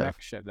Yeah,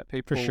 connection that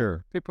for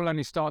sure. people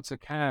only start to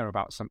care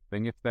about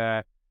something if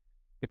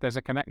there's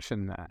a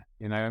connection there,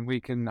 and we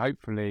can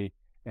hopefully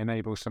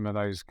enable some of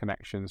those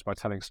connections by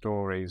telling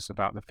stories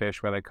about the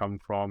fish, where they come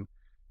from,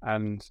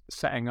 and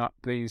setting up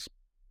these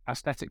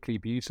aesthetically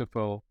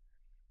beautiful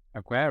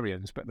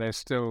aquariums, but they're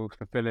still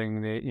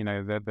fulfilling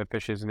the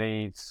fish's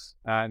needs,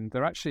 and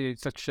they're actually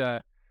such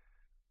a.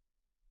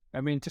 I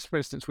mean, just for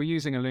instance, we're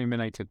using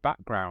illuminated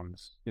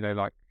backgrounds,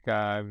 like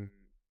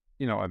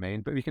you know what I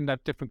mean. But we can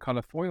have different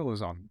color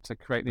foils on to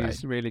create Right.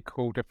 these really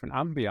cool different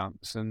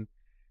ambience, and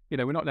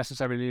we're not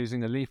necessarily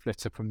using the leaf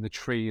litter from the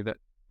tree that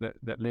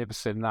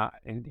lives in that,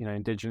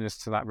 indigenous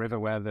to that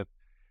river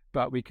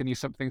but we can use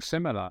something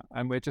similar,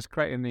 and we're just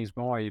creating these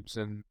vibes.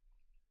 And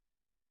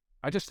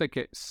I just think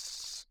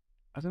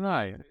I don't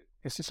know,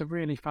 it's just a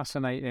really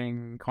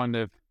fascinating kind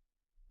of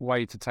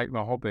way to take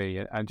the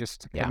hobby and just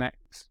to Yeah.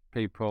 connect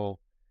people,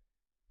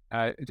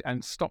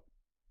 and stop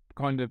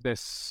kind of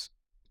this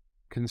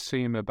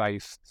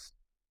consumer-based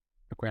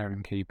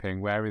aquarium keeping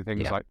where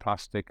everything's Yeah. like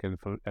plastic and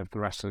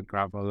fluorescent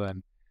gravel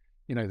and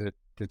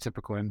the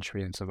typical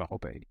entry into the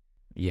hobby.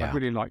 I'd Yeah.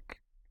 really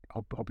like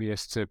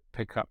hobbyists to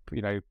pick up,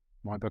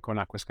 my book on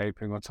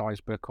aquascaping or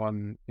Ty's book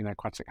on,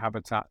 aquatic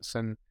habitats,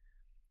 and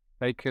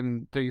they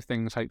can do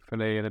things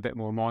hopefully in a bit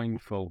more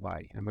mindful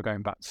way. And we're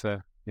going back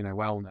to,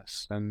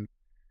 wellness and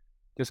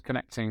just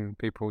connecting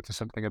people to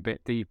something a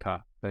bit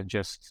deeper than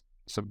just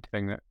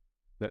something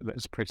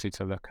that's pretty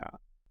to look at.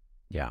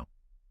 Yeah.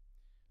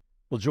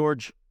 Well,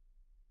 George,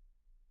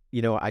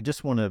 I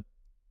just want to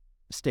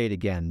state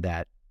again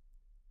that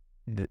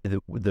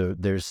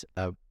there's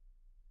a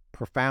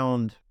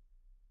profound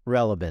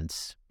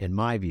relevance, in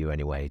my view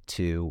anyway,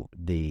 to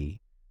the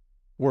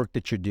work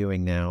that you're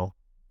doing now,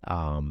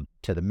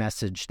 to the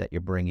message that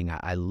you're bringing.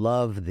 I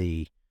love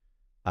the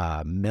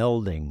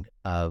melding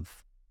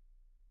of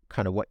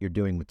kind of what you're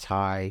doing with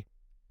Ty.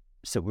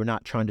 So we're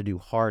not trying to do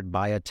hard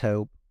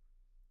biotope,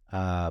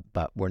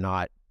 but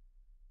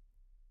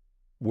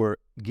we're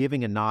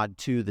giving a nod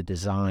to the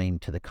design,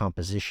 to the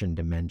composition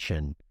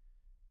dimension,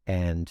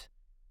 and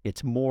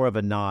it's more of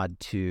a nod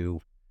to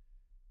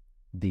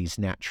these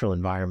natural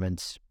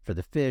environments for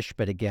the fish.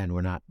 But again,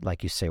 we're not,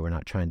 like you say, we're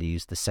not trying to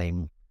use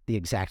the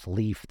exact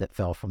leaf that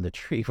fell from the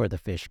tree where the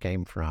fish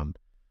came from.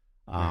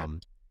 Yeah.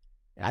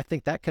 I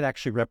think that could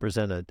actually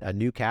represent a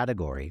new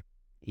category,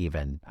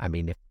 even. I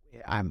mean, if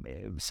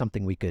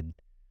something we could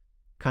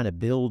kind of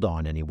build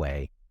on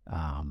anyway,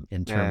 in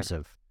Yeah. terms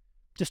of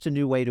just a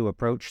new way to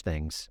approach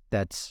things.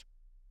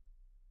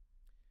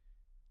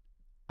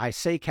 I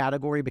say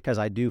category because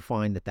I do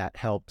find that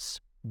helps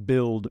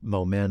build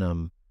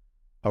momentum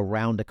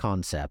around a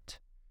concept.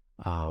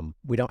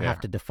 We don't have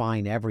Yeah. to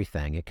define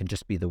everything. It can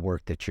just be the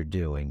work that you're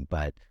doing,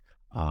 but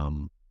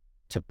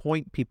to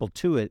point people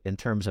to it in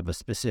terms of a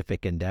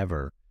specific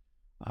endeavor,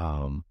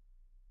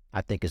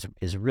 I think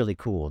is really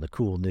cool. The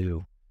cool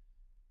new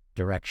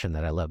direction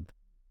that I love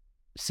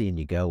seeing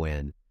you go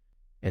in.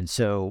 And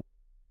so,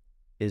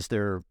 is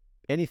there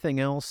anything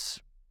else,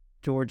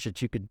 George,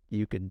 that you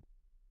could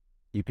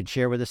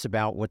share with us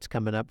about what's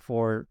coming up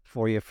for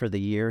you for the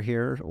year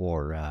here,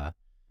 or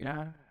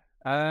Yeah.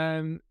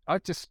 I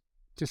just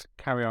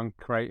carry on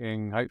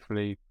creating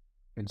hopefully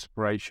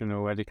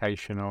inspirational,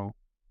 educational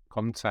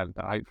content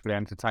that hopefully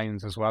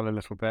entertains as well a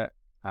little bit.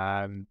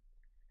 Um,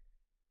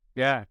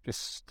 yeah,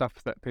 just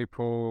stuff that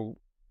people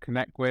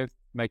connect with,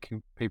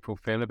 making people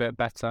feel a bit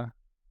better.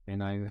 You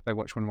know, if they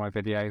watch one of my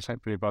videos,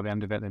 hopefully by the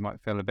end of it, they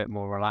might feel a bit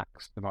more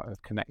relaxed. They might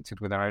have connected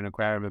with their own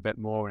aquarium a bit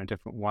more in a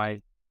different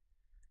way.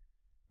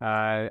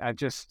 And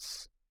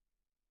just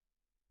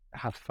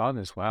have fun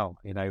as well.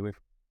 You know,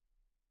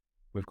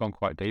 we've gone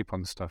quite deep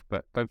on stuff,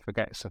 but don't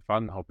forget it's a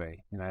fun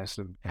hobby. You know, there's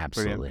some brilliant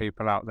Absolutely.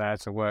 people out there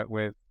to work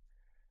with.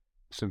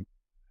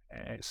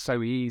 It's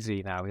so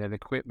easy now. You know, the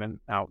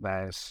equipment out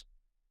there's,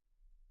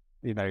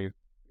 you know,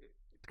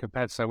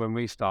 compared to when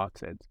we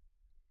started,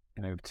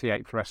 you know,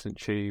 T8 fluorescent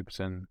tubes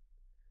and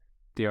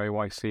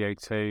DIY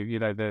CO2, you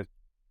know,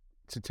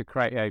 to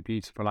create a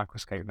beautiful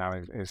aquascape now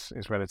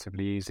is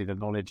relatively easy. The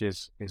knowledge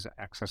is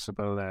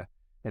accessible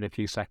in a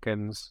few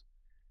seconds.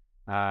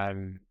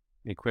 The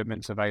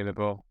equipment's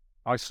available.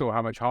 I saw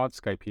how much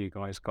hardscape you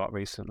guys got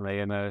recently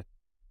in a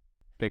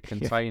big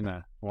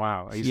container.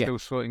 Wow. Are you Yeah. still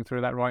sorting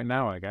through that right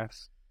now, I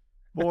guess?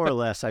 More or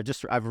less. I've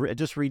just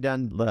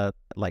redone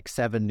like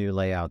 7 new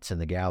layouts in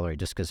the gallery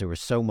just because there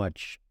was so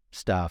much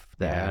stuff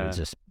that I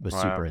was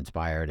super Wow.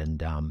 inspired,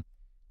 and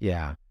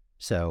yeah.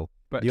 So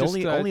But the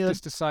only other,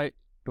 just to say,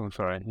 oh, I'm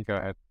sorry, you go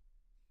ahead.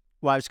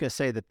 well, I was going to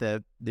say that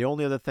the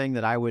only other thing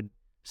that I would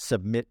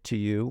submit to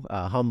you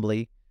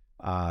humbly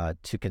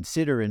to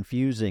consider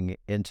infusing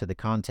into the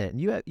content,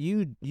 and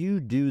you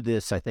do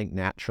this, I think,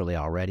 naturally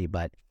already,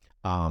 but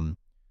and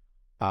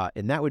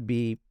that would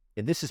be,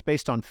 and this is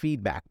based on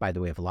feedback, by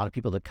the way, of a lot of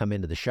people that come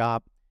into the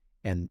shop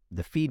and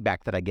the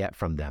feedback that I get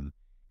from them,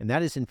 and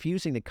that is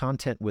infusing the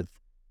content with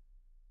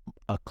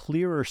a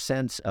clearer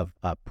sense of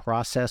a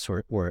process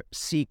or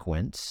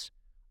sequence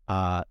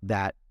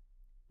that,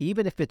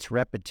 even if it's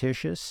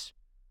repetitious,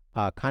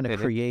 kind of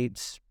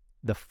creates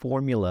the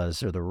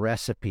formulas or the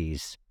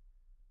recipes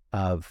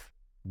of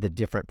the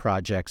different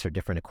projects or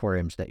different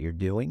aquariums that you're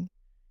doing.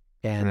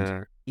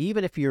 And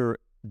even if you're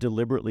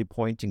deliberately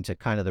pointing to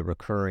kind of the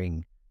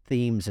recurring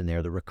themes in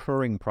there, the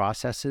recurring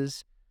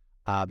processes,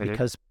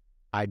 because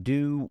I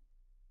do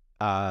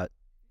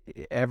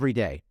every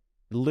day,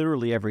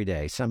 literally every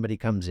day, somebody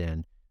comes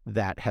in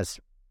that has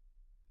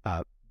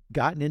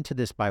gotten into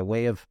this by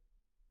way of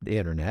the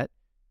internet,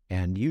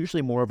 and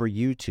usually more over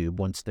YouTube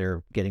once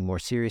they're getting more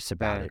serious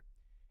about it.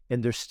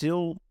 And they're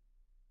still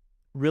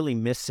really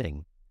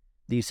missing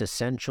these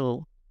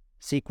essential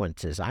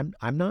sequences. I'm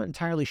not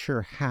entirely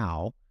sure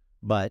how,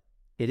 but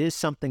it is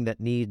something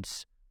that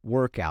needs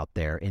work out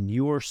there. And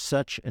you're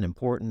such an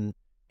important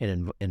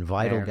and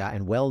vital guy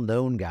and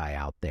well-known guy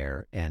out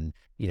there. And,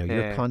 you know,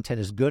 your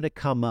content is going to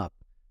come up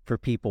for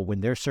people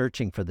when they're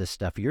searching for this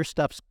stuff. Your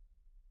stuff's,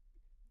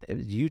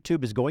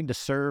 YouTube is going to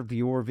serve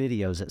your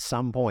videos at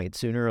some point,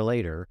 sooner or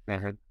later,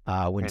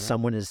 when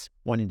someone is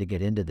wanting to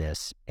get into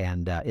this.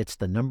 And it's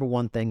the number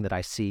one thing that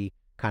I see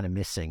kind of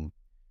missing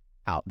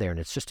out there. And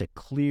it's just a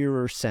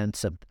clearer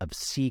sense of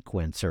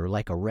sequence, or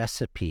like a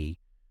recipe.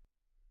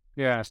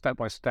 Yeah, step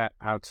by step,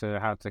 how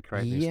to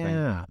create these things.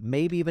 Yeah,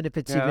 maybe even if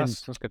it's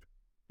that's good.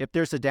 If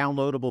there's a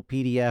downloadable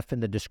PDF in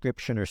the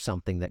description or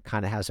something that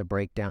kind of has a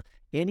breakdown,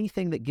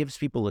 anything that gives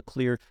people a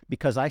clear,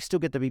 because I still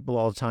get the people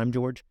all the time,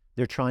 George,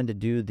 they're trying to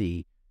do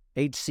the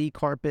HC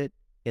carpet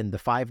in the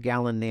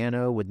 5-gallon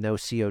nano with no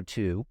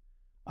CO2,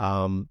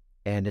 and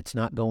it's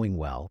not going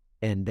well.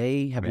 And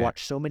they have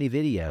watched so many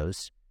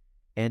videos,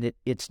 and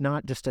it's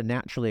not just a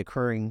naturally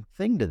occurring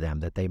thing to them,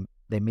 that they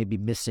may be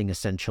missing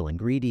essential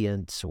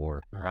ingredients,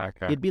 or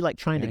it'd be like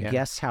trying to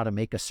guess how to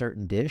make a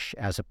certain dish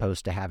as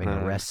opposed to having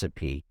a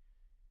recipe.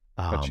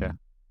 Gotcha.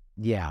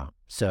 Yeah.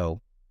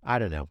 So I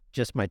don't know,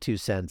 just my 2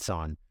 cents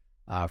on,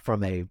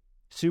 from a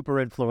super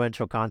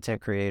influential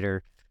content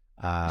creator,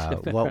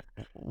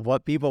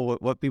 what people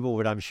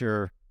would, I'm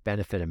sure,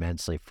 benefit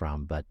immensely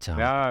from. But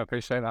I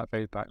appreciate that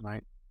feedback,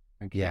 mate.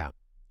 Thank you. Yeah.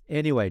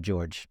 Anyway,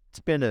 George, it's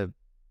been a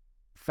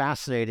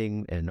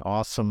fascinating and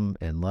awesome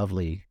and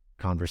lovely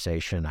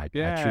conversation. I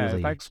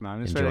truly thanks,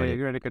 man. It's enjoyed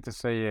it. really good to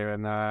see you,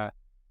 and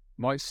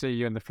might see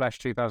you in the flesh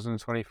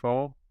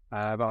 2024.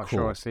 But I'm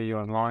sure I'll see you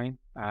online.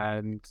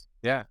 And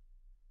yeah,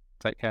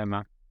 take care,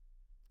 man.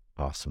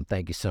 Awesome.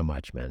 Thank you so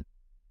much, man.